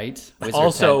Planeswalkers. Right? Wizards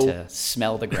also had to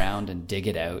smell the ground and dig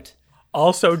it out.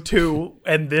 Also, too,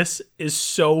 and this is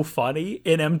so funny,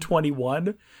 in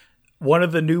M21, one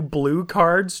of the new blue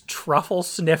cards, Truffle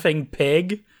Sniffing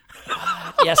Pig.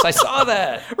 Yes, I saw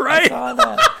that. Right? I saw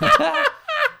that.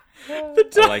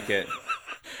 I like it.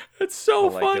 It's so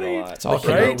funny. It's all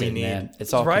connected, man.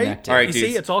 It's all connected. All right, you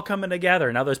see, it's all coming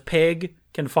together. Now this pig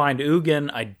can find Ugin.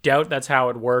 I doubt that's how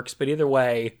it works, but either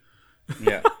way.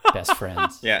 Yeah. Best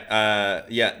friends. Yeah.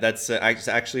 That's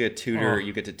actually a tutor.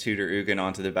 You get to tutor Ugin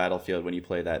onto the battlefield when you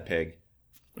play that pig.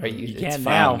 Right, you can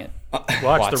now.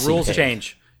 Watch the rules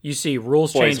change. You see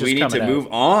rules changes coming out. We need to move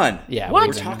on. Yeah,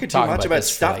 we're talking too much about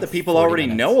stuff that people already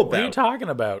know about. What are you talking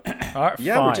about?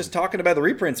 We're just talking about the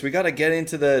reprints. We got to get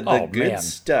into the good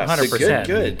stuff. 100%.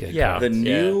 The good. Yeah.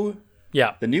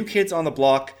 The new kids on the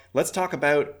block. Let's talk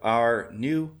about our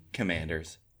new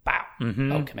commanders. Wow.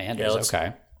 Mm-hmm. Oh, commanders.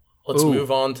 Okay. Let's move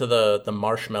on to the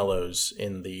marshmallows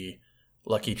in the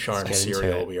Lucky Charms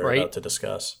cereal we are about to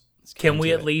discuss. Can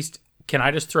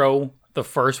I just throw the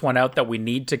first one out that we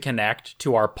need to connect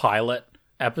to our pilot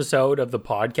episode of the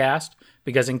podcast?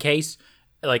 Because in case,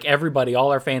 like everybody,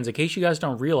 all our fans, in case you guys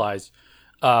don't realize,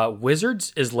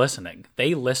 Wizards is listening.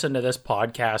 They listen to this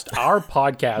podcast. Our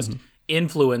podcast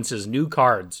influences new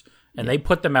cards, and they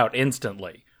put them out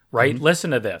instantly, right?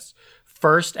 Listen to this.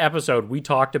 First episode, we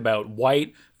talked about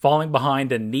White falling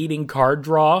behind and needing card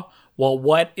draw. Well,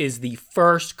 what is the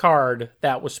first card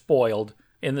that was spoiled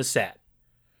in the set?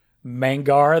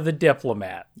 Mangara the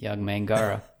Diplomat. Young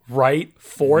Mangara. Right?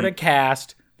 4 to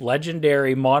cast,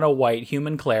 legendary mono-white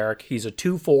human cleric. He's a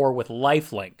 2/4 with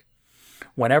lifelink.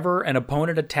 Whenever an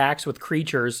opponent attacks with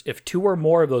creatures, if 2 or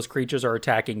more of those creatures are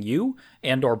attacking you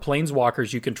and or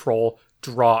planeswalkers you control,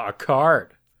 draw a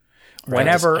card. Right.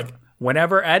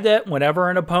 Whenever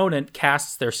an opponent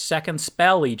casts their second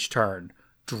spell each turn,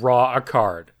 draw a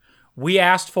card. We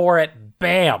asked for it,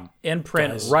 bam, in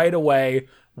print right away.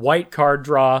 White card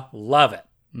draw, love it.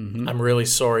 Mm-hmm. I'm really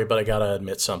sorry, but I gotta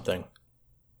admit something.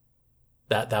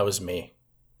 That was me.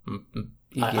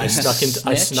 I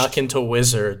snuck into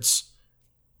Wizards.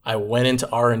 I went into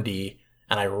R&D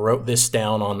and I wrote this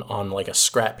down on like a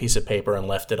scrap piece of paper and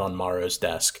left it on Maro's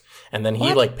desk. And then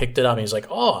he picked it up and he's like,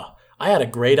 "Oh, I had a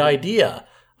great idea.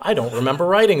 I don't remember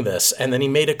writing this." And then he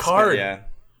made a card. Yeah.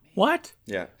 What?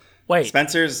 Yeah. Wait.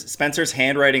 Spencer's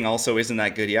handwriting also isn't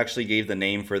that good. He actually gave the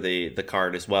name for the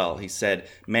card as well. He said,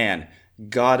 "Man,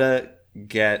 gotta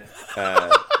get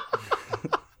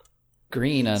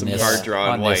green on some this card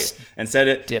draw in white."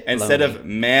 Instead of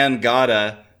man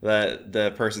gotta,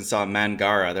 the person saw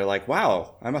Mangara. They're like,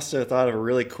 "Wow, I must have thought of a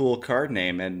really cool card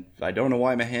name, and I don't know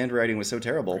why my handwriting was so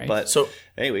terrible." Right. But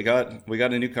hey, we got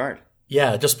a new card.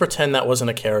 Yeah, just pretend that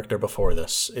wasn't a character before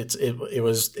this. It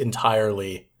was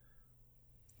entirely.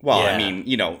 Well, yeah. I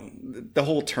mean, the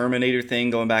whole Terminator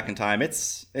thing going back in time,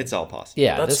 it's all possible.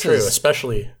 Yeah, that's true,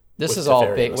 especially this is all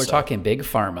big. We're talking big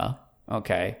pharma,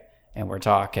 okay? And we're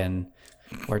talking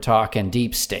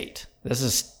deep state. This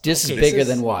is bigger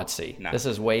than WotC. No. This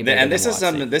is way bigger this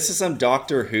than WotC. This is some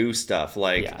Doctor Who stuff.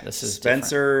 Like this is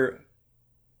Spencer different.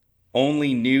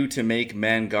 Only knew to make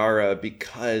Mangara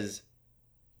because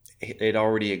it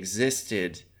already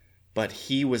existed. But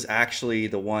he was actually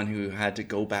the one who had to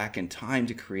go back in time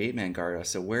to create Mangara.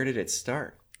 So where did it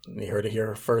start? You heard it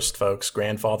here first, folks.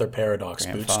 Grandfather Paradox,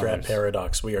 Bootstrap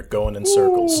Paradox. We are going in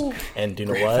circles. And do you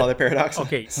know what? Grandfather Paradox?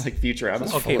 Okay. It's like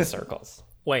Futurama. Okay, circles.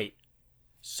 Wait.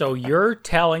 So you're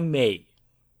telling me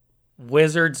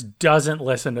Wizards doesn't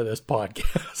listen to this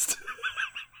podcast?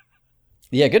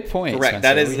 Yeah, good point. Correct.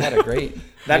 Spencer. We had a great...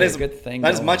 That is a good thing.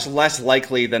 That is much less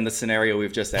likely than the scenario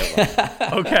we've just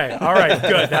outlined. Okay, all right,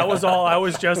 good. That was all. I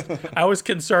was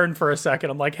concerned for a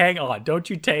second. I'm like, hang on, don't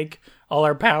you take all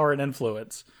our power and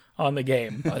influence on the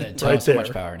game. Oh, right so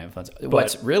much power and influence.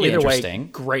 What's really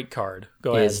interesting, great card.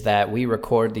 Is that we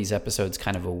record these episodes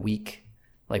kind of a week.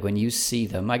 Like when you see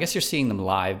them, I guess you're seeing them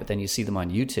live, but then you see them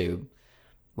on YouTube.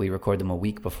 We record them a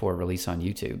week before release on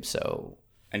YouTube. So,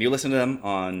 and you listen to them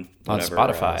on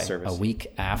Spotify service. A week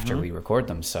after we record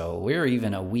them. So we're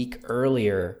even a week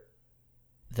earlier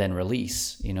than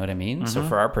release. You know what I mean? So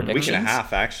for our predictions, week and a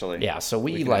half actually. Yeah. So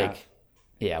we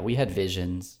we had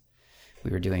visions.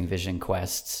 We were doing vision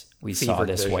quests. We saw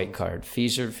this white card.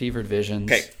 Fevered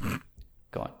visions. Okay.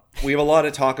 Go on. We have a lot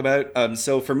to talk about.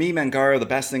 So for me, Mangaro, the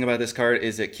best thing about this card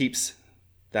is it keeps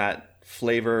that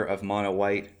flavor of mono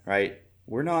white, right?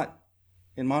 We're not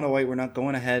in mono white. We're not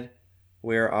going ahead.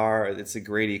 It's a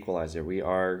great equalizer. We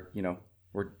are,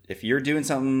 if you're doing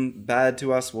something bad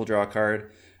to us, we'll draw a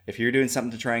card. If you're doing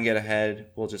something to try and get ahead,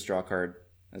 we'll just draw a card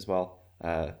as well.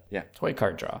 It's white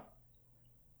card draw.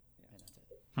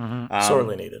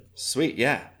 Sorely needed. Sweet.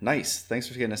 Yeah. Nice. Thanks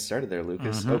for getting us started there,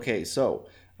 Lucas. Okay. So,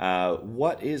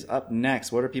 what is up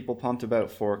next? What are people pumped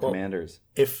about for Commanders?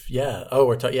 If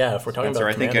we're talking about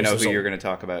I think I know who you're going to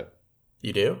talk about.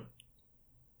 You do?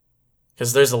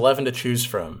 Because there's 11 to choose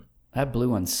from. That blue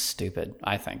one's stupid,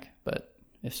 I think. But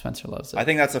if Spencer loves it. I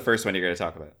think that's the first one you're going to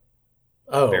talk about.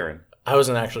 Oh. Baron. I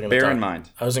wasn't actually going to bear in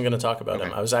mind. I wasn't going to talk about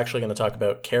him. I was actually going to talk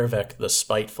about Kaervek the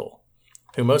Spiteful,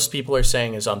 who most people are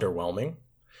saying is underwhelming.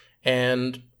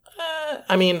 And,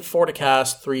 4 to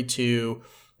cast, 3/2,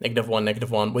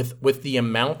 -1, with the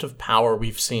amount of power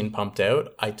we've seen pumped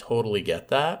out, I totally get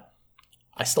that.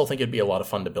 I still think it'd be a lot of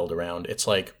fun to build around. It's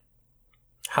like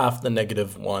half the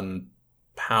 -1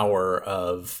 power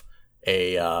of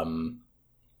a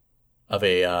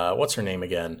what's her name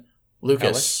again?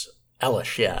 Lucas.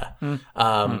 Elish, yeah.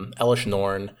 Elish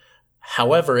Norn.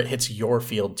 However, it hits your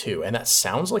field too. And that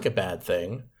sounds like a bad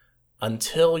thing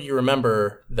until you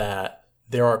remember that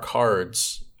there are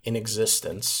cards in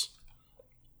existence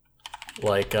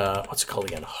like, what's it called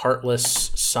again?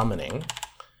 Heartless Summoning,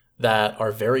 that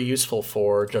are very useful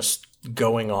for just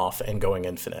going off and going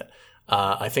infinite.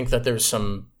 I think that there's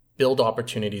some build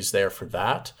opportunities there for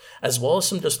that, as well as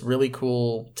some just really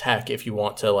cool tech if you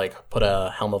want to put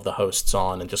a Helm of the Hosts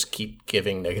on and just keep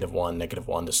giving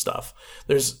 -1 to stuff.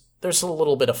 There's a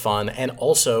little bit of fun, and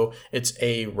also it's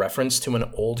a reference to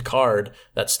an old card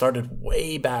that started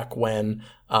way back when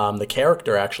the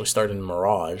character actually started in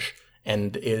Mirage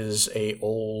and is a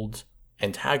old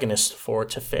antagonist for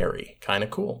Teferi. Kind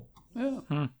of cool.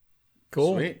 Yeah.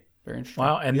 Cool. Sweet. Very interesting.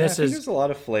 Wow, and there's a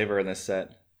lot of flavor in this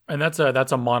set. And that's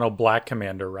a mono black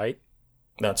commander, right?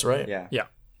 That's right. Yeah.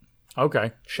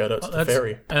 Okay. Shout out to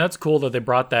Teferi. And that's cool that they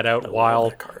brought that out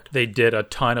while they did a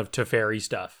ton of Teferi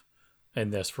stuff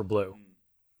in this for blue.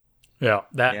 Yeah.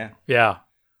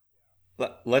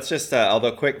 Let's just,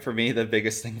 although quick for me, the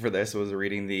biggest thing for this was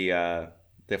reading the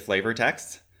flavor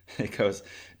text. It goes,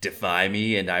 "Defy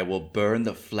me and I will burn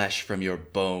the flesh from your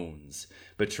bones.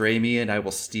 Betray me and I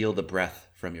will steal the breath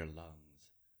from your lungs."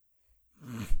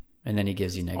 And then he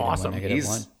gives you -1,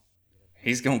 -1.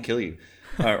 He's going to kill you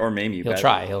or maim you. He'll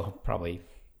try. He'll probably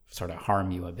sort of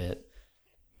harm you a bit,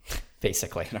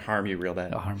 basically. Going to harm you real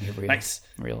bad. He'll harm you real, nice.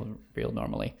 real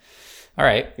normally. All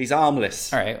right. He's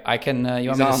harmless. All right. I can, you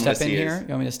want me to step in here? You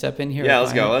want me to step in here? Yeah,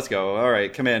 let's go. All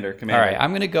right, Commander. All right,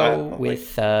 I'm going to go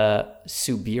with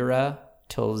Subira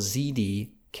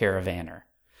Tolzidi Caravaner.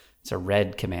 It's a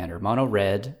red commander. Mono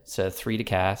red. It's a 3 to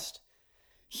cast.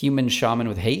 Human Shaman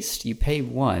with haste. You pay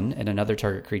 1 and another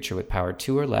target creature with power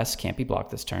 2 or less can't be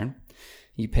blocked this turn.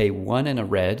 You pay 1 and a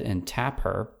red and tap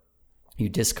her. You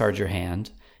discard your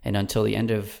hand. And until the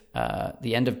end of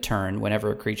turn,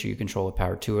 whenever a creature you control with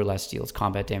power 2 or less deals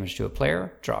combat damage to a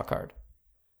player, draw a card.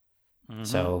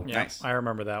 So nice. I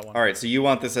remember that one. All right, so you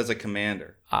want this as a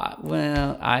commander?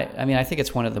 I think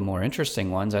it's one of the more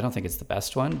interesting ones. I don't think it's the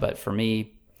best one, but for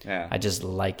me, I just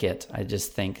like it. I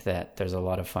just think that there's a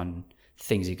lot of fun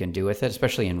things you can do with it,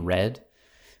 especially in red,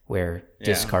 where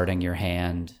discarding your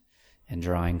hand and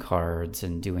drawing cards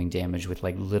and doing damage with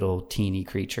little teeny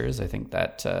creatures. I think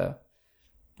that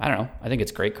I don't know. I think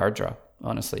it's great card draw,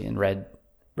 honestly. And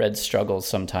red struggles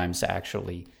sometimes to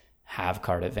actually have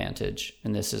card advantage,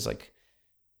 and this is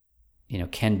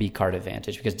can be card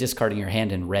advantage because discarding your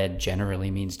hand in red generally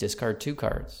means discard 2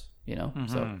 cards.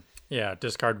 So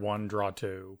discard 1, draw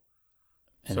 2.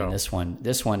 And then this one,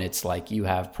 it's you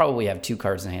probably have 2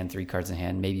 cards in hand, 3 cards in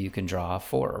hand. Maybe you can draw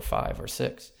 4 or 5 or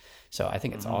 6. So I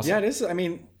think it's awesome. Yeah, it is. I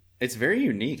mean, it's very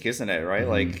unique, isn't it? Right?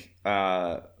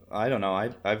 I don't know.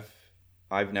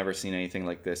 I've never seen anything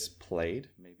like this played.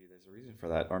 Maybe there's a reason for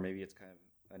that, or maybe it's kind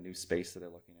of a new space that they're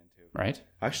looking into. Right.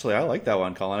 Actually, I like that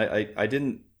one, Colin.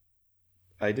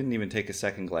 I didn't even take a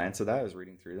second glance at that. I was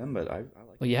reading through them, but I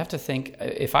like. Well, you have to think,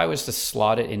 if I was to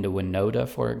slot it into Winota,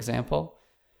 for example,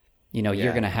 you're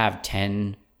going to have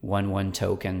 10 1/1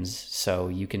 tokens, so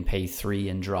you can pay 3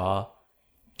 and draw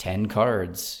 10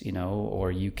 cards,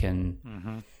 or you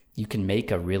can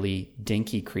make a really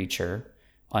dinky creature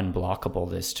unblockable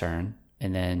this turn,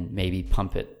 and then maybe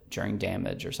pump it during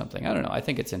damage or something. I don't know. I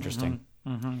think it's interesting.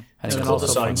 It's a cool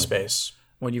design space.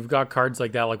 When you've got cards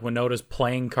like that, like Winota's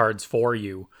playing cards for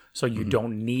you, so you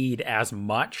don't need as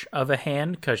much of a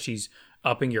hand because she's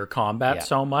upping your combat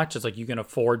so much. It's like you can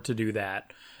afford to do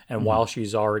that. And while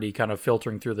she's already kind of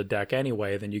filtering through the deck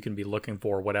anyway, then you can be looking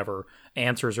for whatever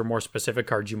answers or more specific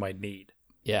cards you might need.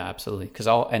 Yeah, absolutely. Because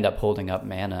I'll end up holding up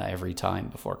mana every time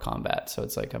before combat. So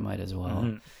it's like I might as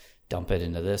well dump it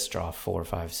into this, draw 4,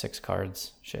 5, 6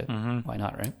 cards. Shit. Why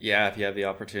not, right? Yeah, if you have the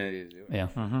opportunity to do it.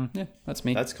 Yeah. Yeah, that's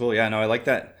me. That's cool. Yeah, no, I like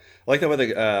that. I like that with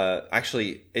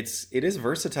actually it is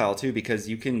versatile too, because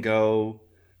you can go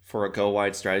for a go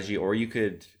wide strategy, or you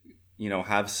could,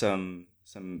 have some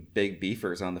big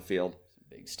beefers on the field.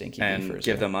 Big stinky and beefers.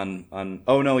 Give them on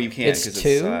oh no, you can't, because it's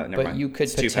 2, but you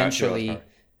could potentially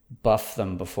buff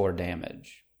them before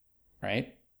damage,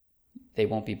 right? They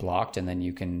won't be blocked, and then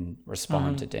you can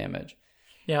respond to damage.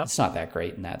 Yeah, it's not that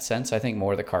great in that sense. I think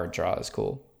more the card draw is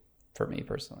cool for me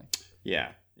personally.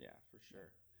 Yeah, for sure.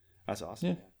 That's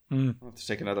awesome. Yeah. I'll have to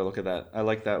take another look at that. I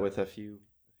like that with a few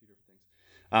different things.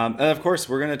 And of course,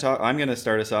 I'm going to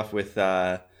start us off with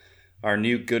our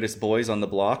new goodest boys on the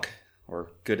block,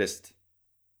 or goodest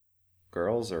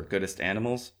girls, or goodest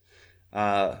animals.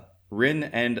 Rin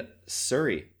and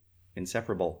Suri,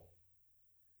 Inseparable.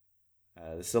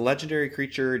 This is a legendary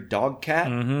creature, Dog Cat.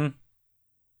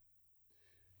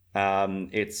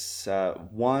 It's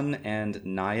 1 and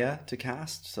Naya to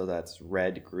cast, so that's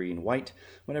red, green, white.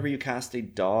 Whenever you cast a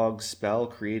dog spell,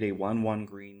 create a 1/1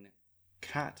 green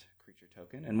cat creature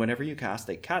token. And whenever you cast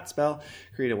a cat spell,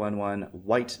 create a 1/1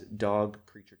 white dog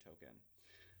creature token.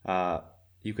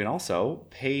 You can also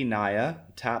pay Naya,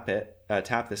 tap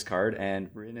this card,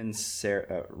 and Rin and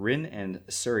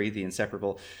Suri, the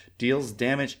Inseparable, deals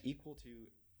damage equal to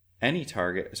any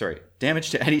target. Damage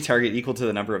to any target equal to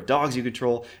the number of dogs you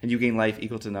control, and you gain life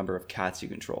equal to the number of cats you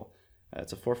control.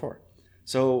 It's a 4/4.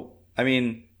 So, I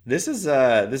mean, this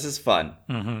is fun.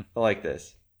 I like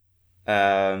this.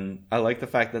 I like the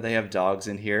fact that they have dogs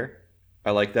in here. I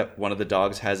like that one of the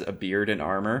dogs has a beard and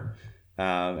armor,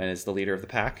 and is the leader of the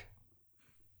pack.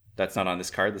 That's not on this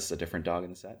card. This is a different dog in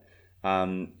the set.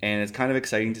 And it's kind of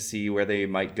exciting to see where they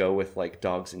might go with like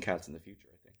dogs and cats in the future,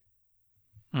 I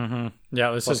think.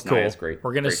 Yeah, this is cool. Great.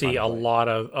 We're going to see a lot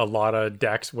of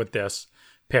decks with this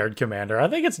paired commander. I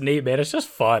think it's neat, man. It's just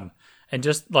fun. And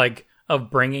just like of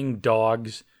bringing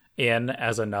dogs in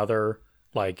as another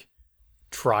like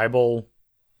tribal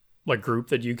like group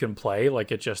that you can play. Like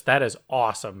that is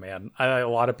awesome, man. A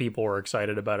lot of people are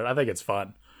excited about it. I think it's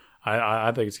fun.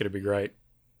 I think it's going to be great.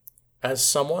 As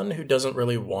someone who doesn't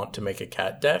really want to make a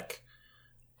cat deck,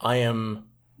 I am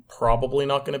probably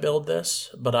not going to build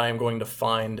this, but I am going to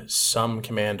find some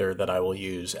commander that I will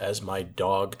use as my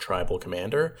dog tribal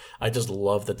commander. I just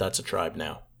love that that's a tribe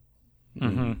now.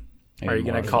 Are you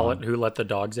going to call it Who Let the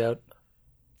Dogs Out?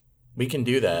 We can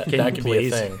do that. That could be a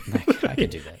thing. I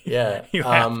could do that. Yeah. You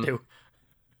have to.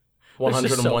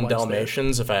 101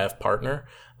 Dalmatians if I have partner.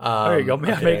 There you go.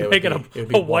 Make it a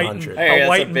white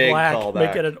and black.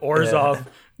 Make it an Orzhov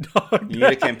dog. You need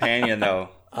a companion, though.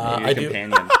 I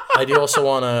do also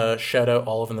want to shout out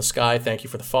Olive in the Sky. Thank you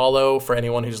for the follow. For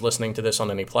anyone who's listening to this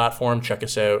on any platform, check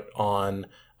us out on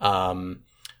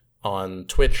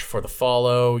Twitch for the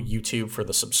follow, YouTube for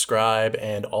the subscribe,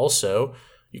 and also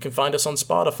you can find us on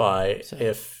Spotify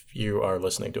if you are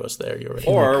listening to us there.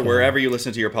 Or wherever you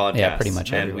listen to your podcast. Yeah, pretty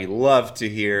much. And we love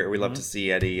to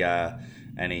see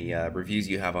any reviews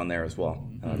you have on there as well.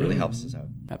 It really helps us out.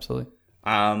 Absolutely.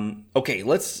 Okay,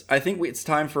 I think it's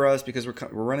time for us, because we're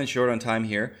running short on time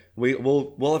here.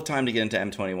 We'll have time to get into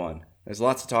M21. There's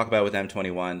lots to talk about with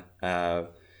M21.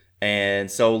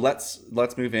 And so let's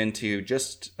move into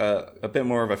just a bit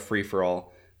more of a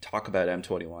free-for-all talk about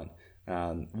M21.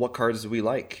 What cards do we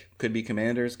like? Could be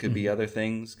commanders, could be other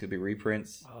things, could be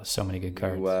reprints. Oh, so many good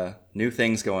cards. New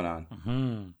things going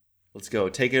on. Let's go.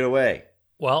 Take it away.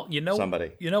 Well,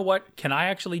 somebody. You know what? Can I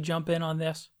actually jump in on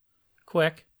this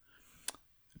quick?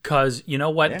 Because you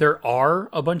know what? Yeah. There are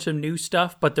a bunch of new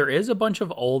stuff, but there is a bunch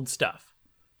of old stuff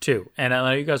too. And I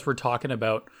know you guys were talking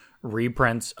about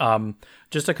reprints.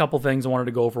 Just a couple things I wanted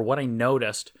to go over. What I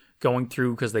noticed going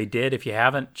through, because they did, if you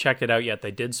haven't checked it out yet, they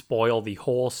did spoil the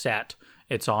whole set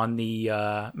It's on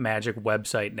the Magic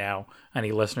website now.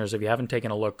 Any listeners, if you haven't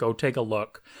taken a look, go take a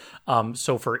look.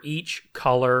 So for each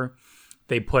color,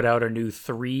 they put out a new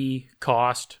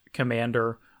 3-cost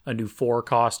commander, a new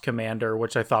 4-cost commander,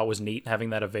 which I thought was neat, having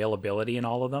that availability in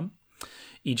all of them.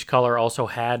 Each color also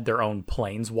had their own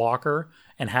planeswalker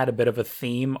and had a bit of a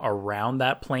theme around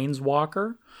that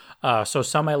planeswalker. So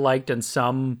some I liked and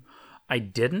some I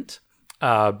didn't,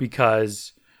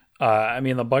 because,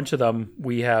 a bunch of them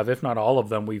we have, if not all of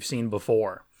them, we've seen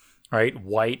before, right?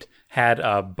 White had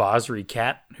Basri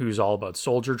Ket, who's all about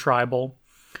Soldier Tribal.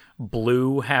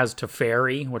 Blue has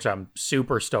Teferi, which I'm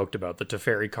super stoked about. The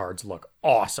Teferi cards look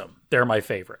awesome. They're my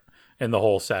favorite in the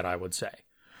whole set, I would say.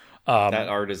 That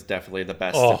art is definitely the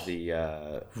best of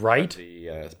the right? Of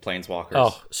the planeswalkers.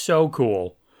 Oh, so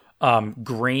cool.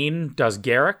 Green does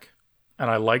Garruk, and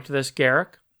I liked this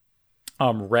Garruk.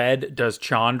 Red does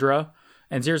Chandra,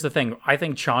 and here's the thing: I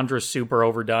think Chandra's super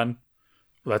overdone.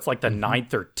 That's like the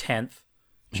 9th or 10th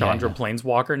Chandra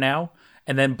planeswalker now.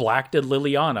 And then Black did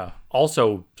Liliana,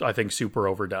 also I think super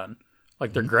overdone.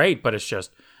 Like they're great, but it's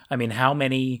just, how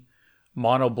many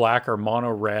mono black or mono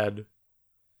red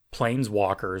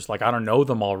planeswalkers? Like I don't know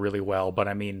them all really well, but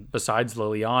besides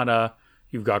Liliana,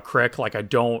 you've got Crick. Like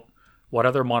what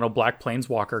other mono black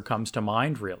planeswalker comes to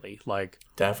mind really? Like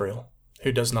Davriel,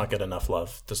 who does not get enough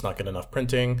love, does not get enough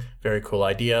printing. Very cool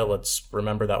idea. Let's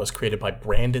remember that was created by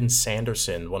Brandon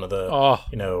Sanderson, one of the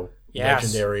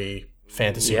legendary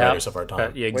fantasy writers of our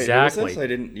time. Exactly. Wait, who was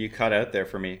this? You cut out there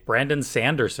for me. Brandon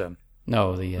Sanderson.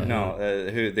 No,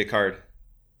 who the card?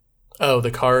 Oh, the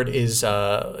card is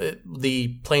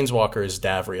the Planeswalker is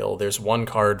Davriel. There's one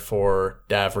card for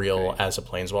Davriel as a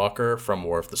Planeswalker from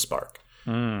War of the Spark.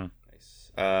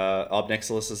 Nice. Ob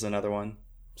Nixilis is another one.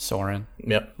 Sorin.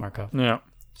 Yep. Marco. Yeah.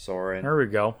 Sorin. There we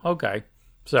go. Okay.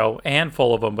 So, a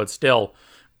handful of them, but still,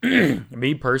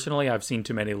 me personally, I've seen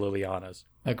too many Lilianas.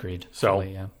 Agreed. So,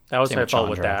 that was how I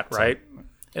felt with that, right?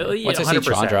 Once I see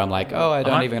Chandra, I'm like, I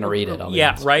don't even read it.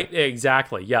 Right,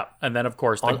 exactly, yeah. And then, of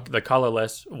course, the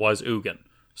colorless was Ugin.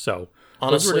 So,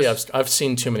 honestly, I've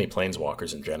seen too many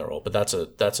planeswalkers in general, but that's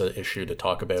an issue to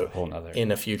talk about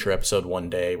in a future episode one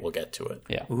day. We'll get to it.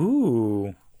 Yeah.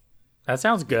 Ooh, that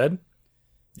sounds good.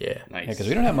 Yeah. Nice. Because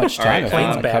we don't have much time if we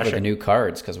want to cover the new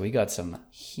cards, because we got some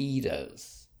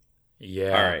heaters.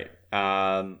 Yeah. All right.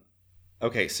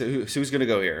 Okay, so who's going to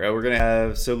go here? We're going to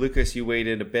have... So, Lucas, you weighed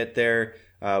in a bit there.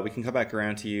 We can come back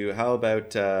around to you. How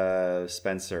about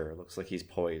Spencer? Looks like he's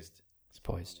poised. He's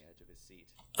poised. On the edge of his seat.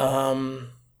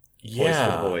 Yeah. Poised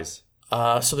for the boys.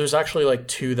 So there's actually like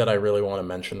 2 that I really want to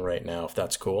mention right now, if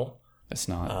that's cool. It's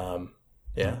not.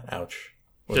 Yeah, ouch.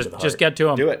 Just get to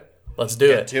him. Do it. Let's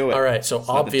do it. To it. All right, so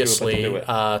obviously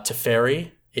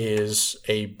Teferi is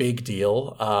a big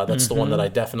deal. That's the one that I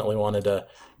definitely wanted to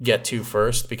get to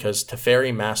first, because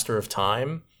Teferi, Master of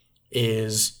Time,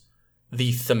 is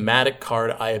the thematic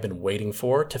card I have been waiting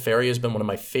for. Teferi has been one of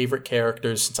my favorite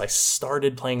characters since I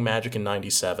started playing Magic in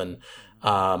 97.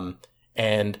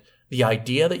 And the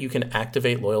idea that you can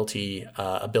activate loyalty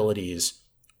abilities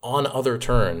on other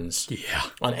turns,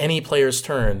 on any player's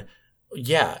turn,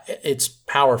 it's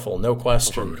powerful, no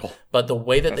question. Brutal. But the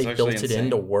way that they built it in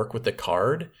to work with the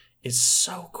card is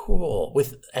so cool.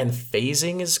 And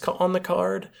phasing is on the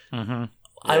card. Mm-hmm.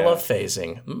 I love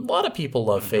phasing. A lot of people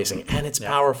love phasing, and it's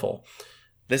powerful.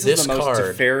 This is the most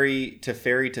Teferi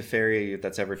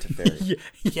that's ever Teferi.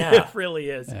 It really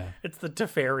is. Yeah. It's the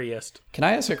Teferiest. Can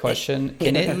I ask a question?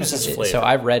 So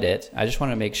I read it. I just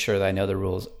want to make sure that I know the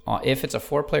rules. If it's a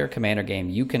 4-player commander game,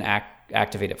 you can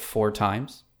activate it 4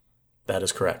 times. That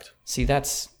is correct. See,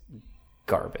 that's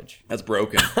garbage. That's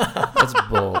broken. That's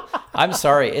bull. I'm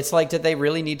sorry. It's like, did they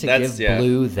really need to give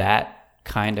Blue that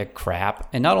kind of crap?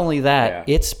 And not only that,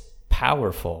 it's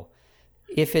powerful.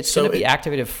 If it's going to be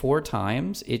activated 4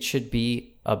 times, it should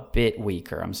be a bit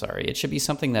weaker. I'm sorry. It should be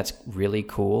something that's really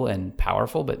cool and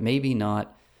powerful, but maybe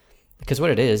not. Because what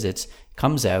it is, it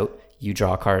comes out, you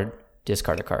draw a card,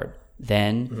 discard a card.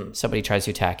 Then somebody tries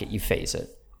to attack it, you phase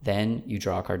it. Then you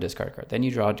draw a card, discard a card. Then you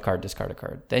draw a card, discard a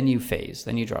card. Then you phase.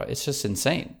 Then you draw. It's just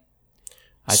insane.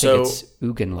 I think it's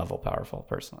Ugin level powerful,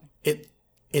 personally.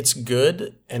 It's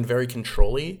good and very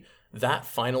control-y. That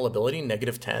final ability,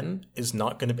 -10, is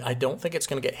not going to be... I don't think it's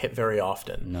going to get hit very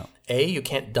often. No. A, you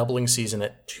can't doubling season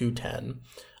at 210.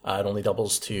 It only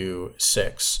doubles to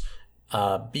 6.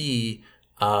 B,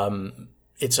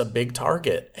 it's a big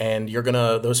target, and you're going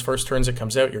to... Those first turns it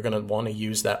comes out, you're going to want to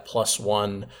use that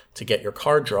 +1 to get your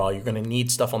card draw. You're going to need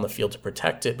stuff on the field to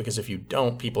protect it, because if you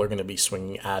don't, people are going to be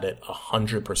swinging at it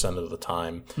 100% of the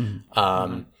time.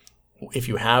 if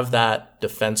you have that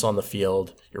defense on the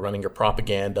field, you're running your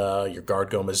propaganda, your Guard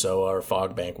Gomazoa or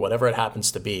Fogbank, whatever it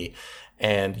happens to be,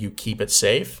 and you keep it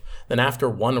safe, then after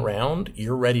one round,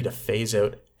 you're ready to phase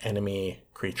out enemy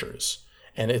creatures.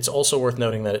 And it's also worth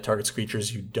noting that it targets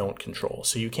creatures you don't control.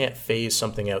 So you can't phase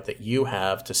something out that you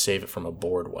have to save it from a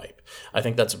board wipe. I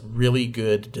think that's really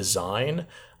good design.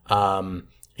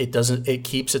 It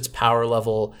keeps its power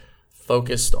level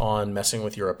focused on messing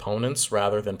with your opponents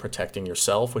rather than protecting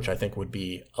yourself, which I think would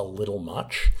be a little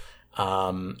much.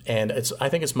 And I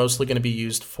think it's mostly going to be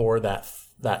used for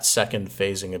that second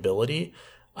phasing ability.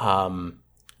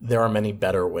 There are many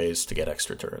better ways to get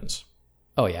extra turns.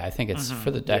 Oh yeah, I think it's for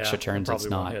the extra turns. It's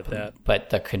not,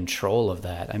 but the control of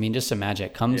that. I mean, just imagine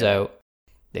it comes out,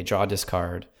 they draw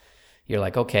discard. You're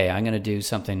like, okay, I'm going to do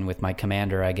something with my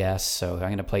commander, I guess. So I'm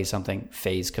going to play something,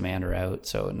 phase commander out,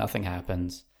 so nothing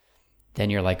happens. Then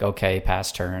you're like, okay,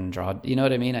 pass turn, draw. You know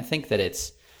what I mean? I think that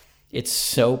it's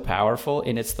so powerful,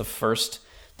 and it's the first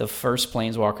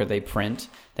planeswalker they print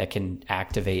that can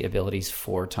activate abilities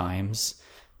 4 times,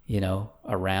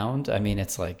 around. I mean,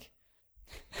 it's like,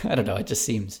 I don't know. It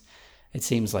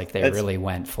seems like they really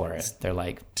went for it. They're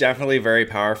like, definitely very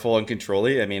powerful and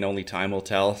controlling. I mean, only time will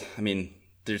tell. I mean,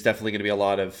 there's definitely going to be a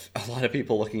lot of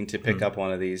people looking to pick up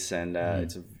one of these, and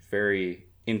it's a very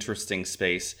interesting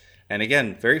space. And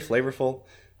again, very flavorful.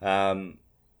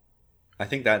 I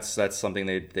think that's something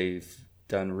they've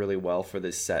done really well for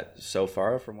this set so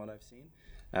far, from what I've seen.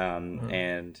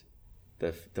 And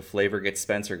the flavor gets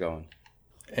Spencer going.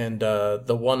 And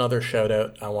the one other shout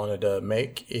out I wanted to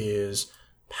make is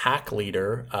Pack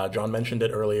Leader. John mentioned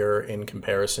it earlier in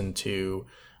comparison to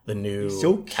the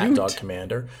new Cat Dog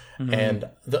Commander. Mm-hmm. And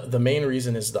the main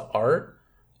reason is the art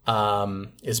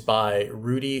is by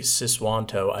Rudy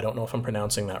Siswanto. I don't know if I'm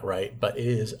pronouncing that right, but it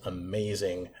is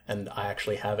amazing. And I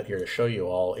actually have it here to show you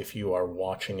all if you are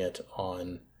watching it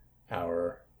on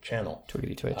our channel.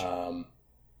 Twitch.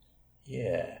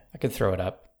 Yeah. I could throw it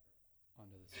up.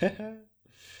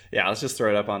 Yeah, let's just throw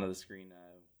it up onto the screen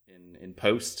in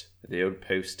post, the old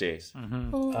post days.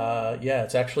 Mm-hmm. Yeah,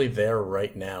 it's actually there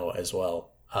right now as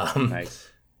well. Nice.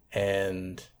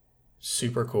 And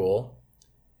super cool.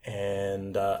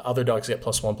 And other dogs get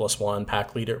 +1/+1.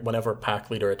 Pack Leader, whenever Pack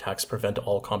Leader attacks, prevent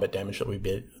all combat damage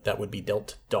that would be dealt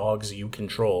to dogs you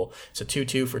control. It's a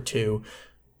 2/2 for 2.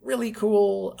 Really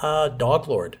cool dog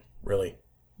lord, really.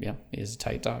 Yeah, he is a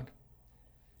tight dog.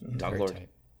 Dog lord. Tight.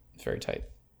 It's very tight.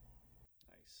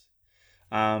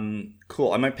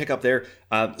 Cool. I might pick up there.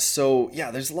 So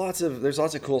yeah, there's lots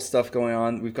of cool stuff going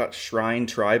on. We've got Shrine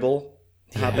Tribal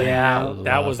happening. Yeah,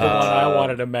 that was the one I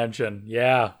wanted to mention.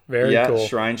 Yeah, very cool. Yeah,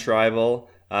 Shrine Tribal.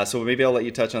 So maybe I'll let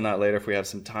you touch on that later if we have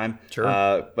some time. Sure.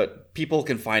 But people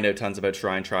can find out tons about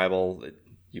Shrine Tribal.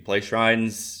 You play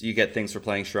shrines, you get things for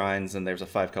playing shrines, and there's a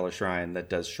 5-color shrine that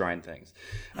does shrine things.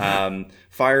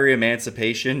 Fiery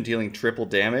Emancipation, dealing triple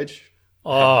damage.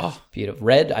 Oh, beautiful.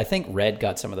 Red. I think red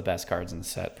got some of the best cards in the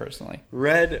set, personally.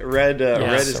 Red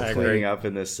is cleaning up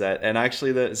in this set, and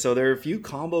actually, so there are a few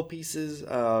combo pieces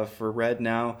for red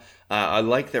now. I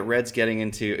like that red's getting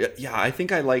into. Yeah, I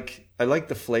think I like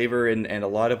the flavor and a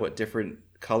lot of what different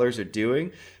colors are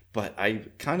doing, but I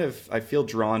feel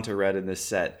drawn to red in this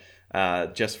set.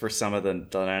 Just for some of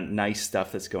the nice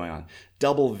stuff that's going on.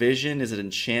 Double Vision is an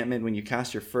enchantment. When you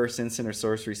cast your first instant or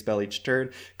sorcery spell each turn,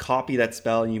 copy that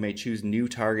spell and you may choose new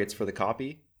targets for the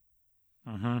copy.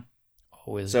 Mm-hmm.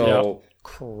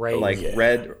 Crazy. Like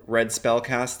red spell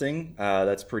casting,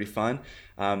 that's pretty fun.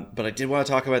 But I did want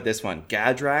to talk about this one.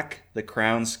 Gadrak, the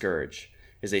Crown Scourge,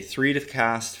 is a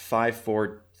 3-cast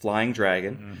 5/4 flying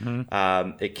dragon.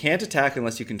 Mm-hmm. It can't attack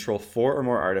unless you control 4 or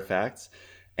more artifacts.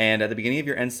 And at the beginning of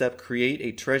your end step, create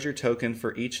a treasure token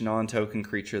for each non-token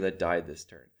creature that died this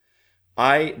turn.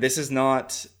 This is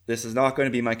not going to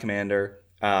be my commander.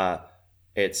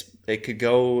 It could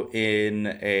go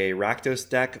in a Rakdos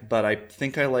deck, but I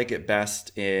think I like it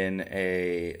best in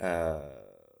a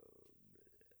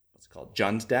what's it called,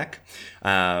 Jund deck.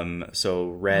 So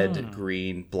red,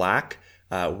 green, black,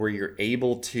 where you're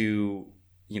able to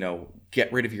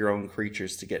get rid of your own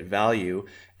creatures to get value.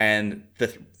 And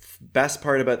the best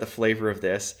part about the flavor of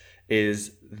this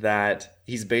is that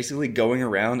he's basically going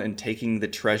around and taking the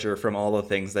treasure from all the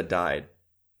things that died.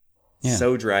 Yeah.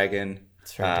 So dragon.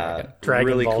 It's very dragon.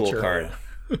 Really Vulture. Cool card.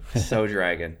 So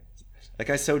dragon. That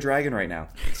guy's so dragon right now.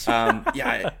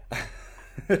 Yeah.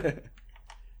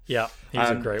 Yeah, he's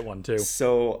a great one too.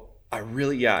 So I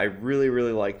really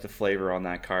like the flavor on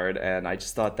that card, and I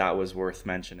just thought that was worth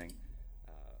mentioning.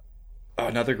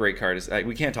 another great card is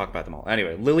we can't talk about them all.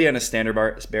 Anyway, Liliana Standard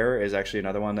Bearer is actually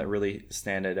another one that really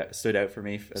stood out for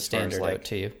me as standard far as out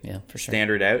to you, yeah, for sure.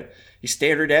 Standard out. You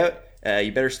standard out.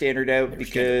 You better standard out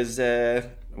because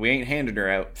we ain't handing her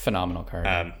out. Phenomenal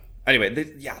card. Anyway,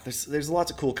 there's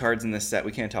lots of cool cards in this set.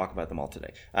 We can't talk about them all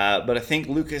today. But I think,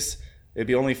 Lucas, it'd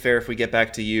be only fair if we get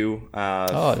back to you.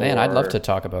 Man, I'd love to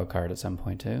talk about a card at some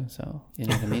point too. So you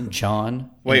know what I mean,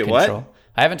 John. Wait, what?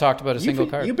 I haven't talked about a single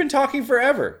card. You've been talking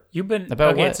forever. You've been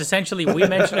about what? It's essentially we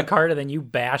mention a card and then you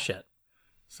bash it.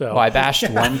 So I bashed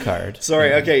one card.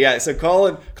 Sorry. Okay. Yeah. So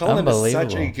Colin is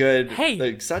such a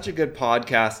good, such a good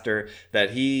podcaster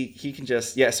that he can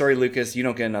just. Yeah. Sorry, Lucas. You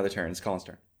don't get another turn. It's Colin's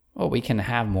turn. Well, we can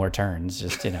have more turns.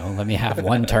 Just let me have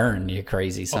one turn. You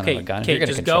crazy son of a gun. Okay.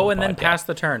 Just go and then pass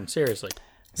the turn. Seriously.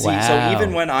 See, so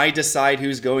even when I decide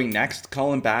who's going next,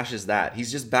 Colin bashes that.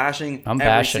 He's just bashing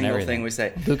every single thing we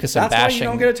say. Lucas, That's bashing. Why you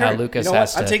don't get a turn. Lucas you know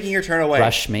has I'm taking your turn away.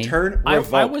 Rush me. Turn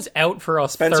revoked. I was out for a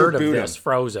third of this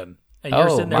Frozen. And you're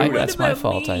sitting there, that's my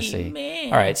fault. I see.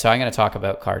 Man. All right, so I'm going to talk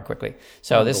about card quickly.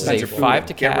 So this is a 5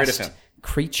 to cast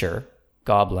creature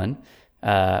goblin,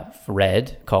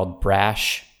 red, called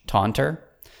Brash Taunter.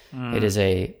 It is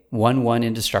a 1/1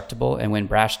 indestructible, and when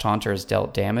Brash Taunter is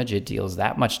dealt damage, it deals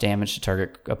that much damage to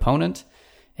target opponent,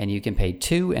 and you can pay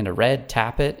 2 and a red,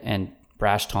 tap it, and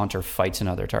Brash Taunter fights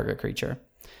another target creature.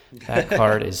 That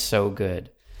card is so good.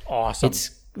 Awesome. It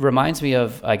reminds me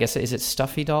of, I guess, is it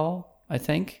Stuffy Doll, I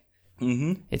think?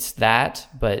 Mm-hmm. It's that,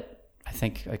 but I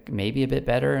think maybe a bit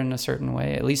better in a certain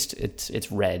way. At least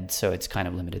it's red, so it's kind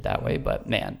of limited that way, but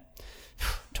man,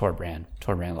 Torbrand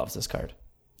loves this card.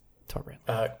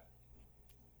 Torbrand.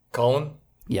 Colin?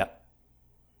 Yep.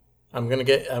 I don't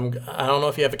know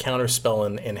if you have a counter spell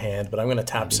in hand, but I'm going to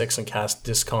tap 6 and cast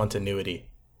Discontinuity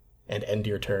and end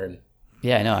your turn.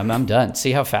 Yeah, I know. I'm done.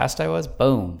 See how fast I was?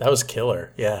 Boom. That was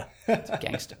killer. Yeah. It's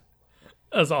gangster.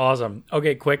 That's awesome.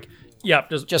 Okay, quick.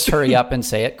 Yep. Just hurry up and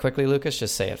say it quickly, Lucas.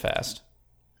 Just say it fast.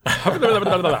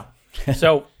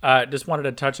 So, just wanted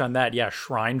to touch on that. Yeah,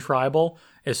 Shrine Tribal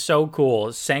is so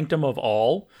cool. Sanctum of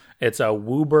All. It's a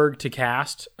Wooburg to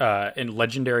cast in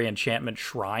Legendary Enchantment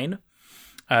Shrine.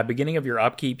 Beginning of your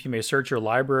upkeep, you may search your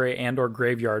library and or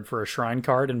graveyard for a shrine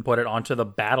card and put it onto the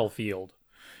battlefield.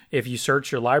 If you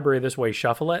search your library this way,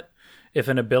 shuffle it. If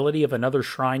an ability of another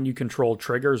shrine you control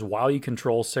triggers while you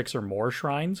control 6 or more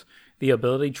shrines, the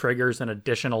ability triggers an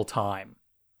additional time.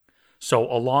 So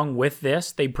along with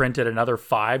this, they printed another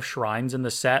 5 shrines in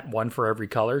the set, 1 for every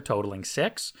color, totaling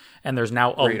 6. And there's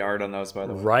now great art on those, by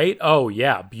the way. Right? Oh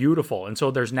yeah, beautiful. And so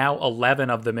there's now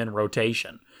 11 of them in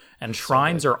rotation. And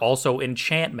shrines are also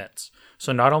enchantments.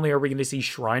 So not only are we going to see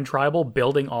Shrine Tribal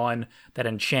building on that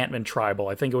enchantment tribal,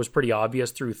 I think it was pretty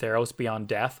obvious through Theros Beyond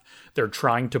Death, they're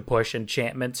trying to push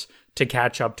enchantments to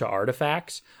catch up to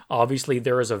artifacts. Obviously,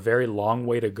 there is a very long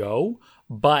way to go,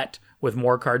 but with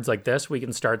more cards like this, we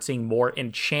can start seeing more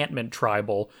enchantment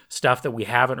tribal stuff that we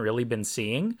haven't really been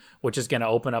seeing, which is going to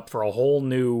open up for a whole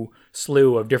new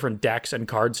slew of different decks and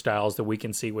card styles that we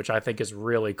can see, which I think is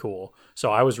really cool.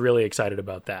 So I was really excited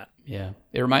about that. Yeah.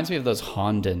 It reminds me of those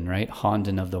Honden, right?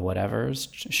 Honden of the whatevers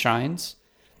shrines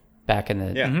back in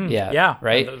the yeah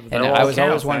right. And I was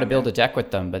always wanting to build a deck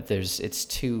with them, but it was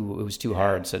too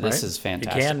hard. So this is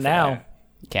fantastic. You can now.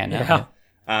 You can now.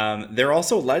 Yeah. They're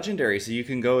also legendary, so you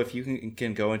can go if you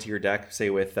can go into your deck,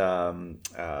 say with Captain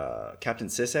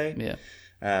Sisay.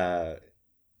 Yeah.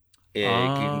 You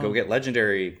can go get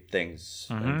legendary things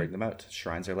and bring them out.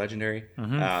 Shrines are legendary.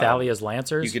 Thalia's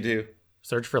Lancers. You could do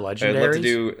search for legendaries. I'd love to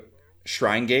do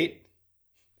Shrine Gate.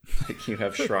 You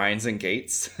have shrines and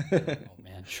gates. Oh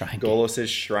man, Shrine Golos'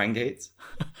 Shrine Gates.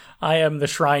 I am the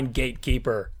Shrine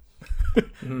Gatekeeper.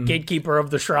 Gatekeeper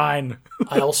of the Shrine.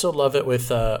 I also love it with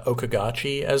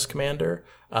Okagachi as commander.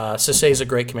 Sisay is a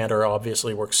great commander,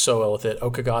 obviously works so well with it.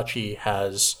 Okagachi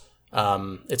has...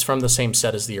 it's from the same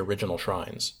set as the original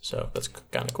Shrines, so that's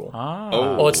kind of cool.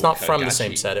 Well, it's not from the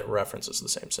same set, it references the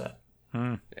same set.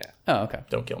 Yeah. Oh, okay.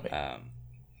 Don't kill me.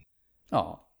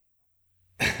 Oh.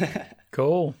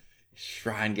 Cool.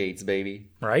 Shrine Gates, baby.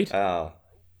 Right? Oh,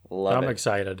 love it. I'm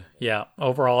excited. Yeah.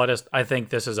 Overall, I think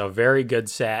this is a very good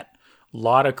set. A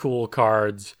lot of cool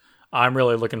cards. I'm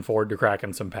really looking forward to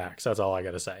cracking some packs. That's all I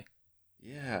got to say.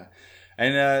 Yeah.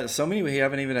 And so many we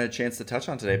haven't even had a chance to touch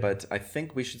on today, but I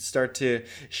think we should start to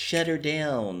shut her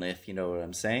down, if you know what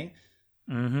I'm saying.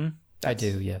 Mm-hmm. I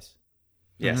do, yes.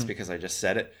 Yes, because I just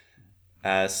said it.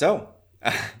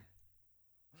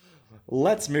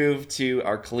 Let's move to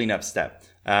our cleanup step.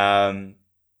 Does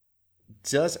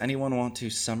anyone want to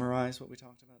summarize what we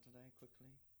talked about today quickly?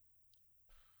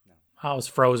 No. I was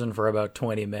frozen for about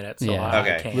 20 minutes. So yeah.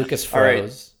 I can't. Lucas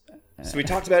froze. So we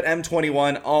talked about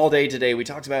M21 all day today. We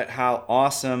talked about how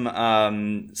awesome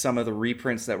some of the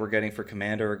reprints that we're getting for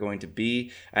Commander are going to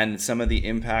be, and some of the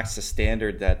impacts to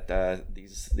Standard that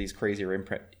these crazy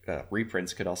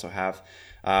reprints could also have.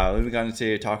 We got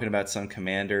into talking about some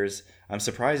Commanders. I'm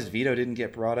surprised Vito didn't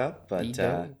get brought up, but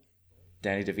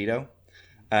Danny DeVito.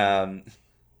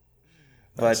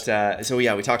 So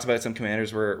we talked about some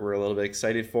Commanders we're a little bit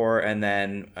excited for, and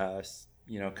then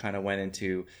kind of went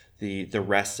into the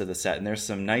rest of the set. And there's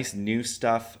some nice new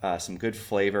stuff, some good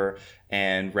flavor,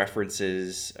 and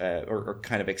references or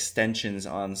kind of extensions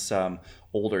on some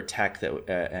older tech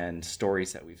that and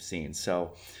stories that we've seen.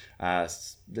 So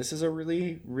this is a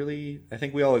really, really, I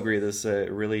think we all agree this is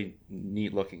a really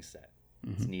neat looking set.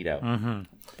 It's neato.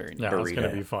 Very neat. Yeah, it's going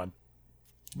to be fun.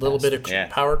 A little bit of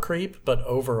power creep, but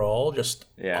overall, just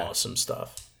awesome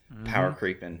stuff. Power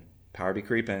creeping. Power be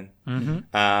creeping.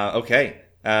 Okay.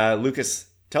 Lucas,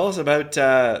 tell us about,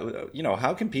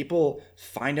 how can people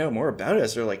find out more about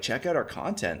us or check out our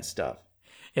content and stuff?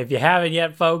 If you haven't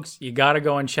yet, folks, you got to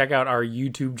go and check out our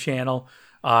YouTube channel.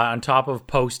 On top of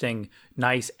posting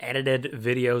nice edited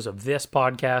videos of this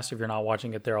podcast, if you're not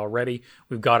watching it there already,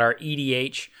 we've got our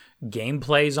EDH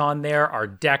gameplays on there, our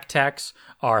deck techs,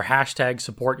 our hashtag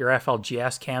support your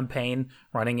FLGS campaign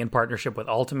running in partnership with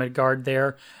Ultimate Guard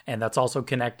there, and that's also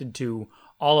connected to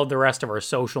all of the rest of our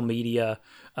social media,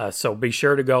 so be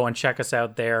sure to go and check us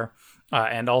out there.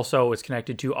 And also it's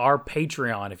connected to our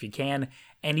Patreon. If you can,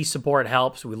 any support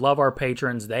helps. We love our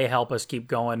patrons. They help us keep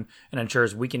going and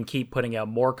ensures we can keep putting out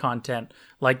more content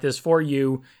like this for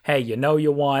you. Hey,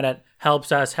 you want it.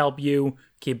 Helps us help you.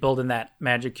 Keep building that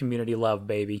Magic community love,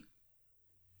 baby.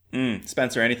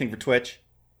 Spencer, anything for Twitch?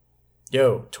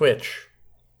 Yo, Twitch.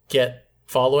 Get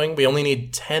following. We only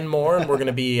need 10 more and we're going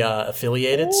to be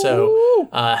affiliated. So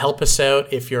help us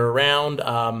out if you're around.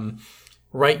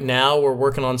 Right now, we're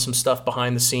working on some stuff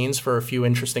behind the scenes for a few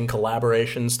interesting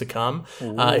collaborations to come.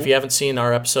 If you haven't seen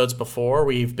our episodes before,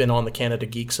 we've been on the Canada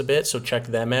Geeks a bit, so check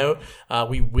them out.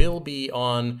 We will be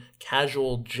on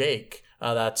Casual Jake.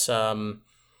 That's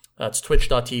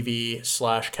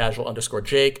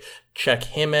twitch.tv/casual_Jake. Check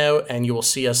him out, and you will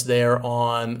see us there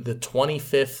on the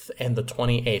 25th and the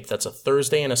 28th. That's a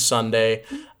Thursday and a Sunday.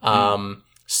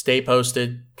 Stay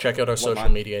posted. Check out our social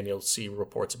media, and you'll see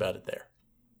reports about it there.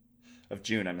 Of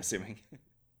June, I'm assuming.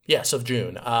 Yes, of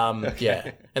June. Okay.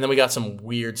 Yeah. And then we got some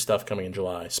weird stuff coming in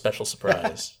July. Special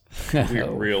surprise.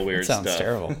 Real weird stuff. Sounds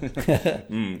terrible.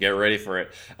 Get ready for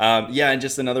it. And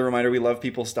just another reminder, we love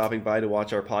people stopping by to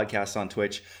watch our podcast on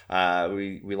Twitch.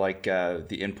 We like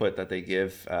the input that they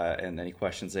give and any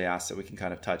questions they ask that we can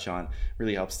kind of touch on.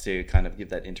 Really helps to kind of give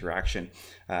that interaction.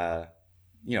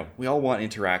 We all want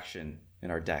interaction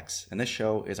in our decks, and this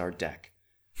show is our deck.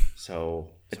 So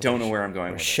I don't know where I'm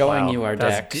going with it. Showing you our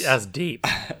decks. That's deep.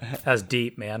 That's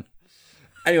deep, man.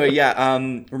 Anyway,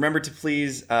 remember to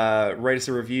please write us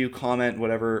a review, comment,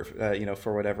 whatever,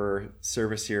 for whatever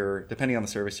service depending on the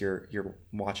service you're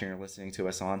watching or listening to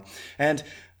us on. And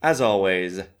as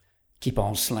always, keep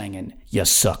on slanging, you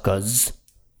suckers.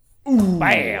 Ooh,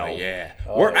 wow. Yeah.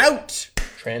 We're out.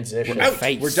 Transition. We're out.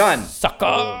 We're done.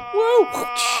 Sucker. Woo.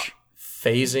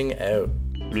 Phasing out.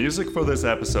 Music for this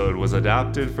episode was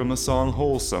adapted from the song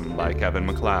Wholesome by Kevin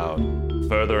MacLeod.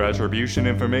 Further attribution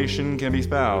information can be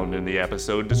found in the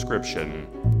episode description.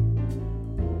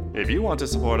 If you want to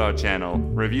support our channel,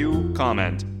 review,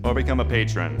 comment, or become a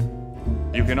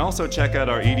patron, you can also check out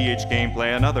our EDH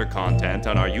gameplay and other content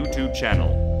on our YouTube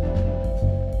channel.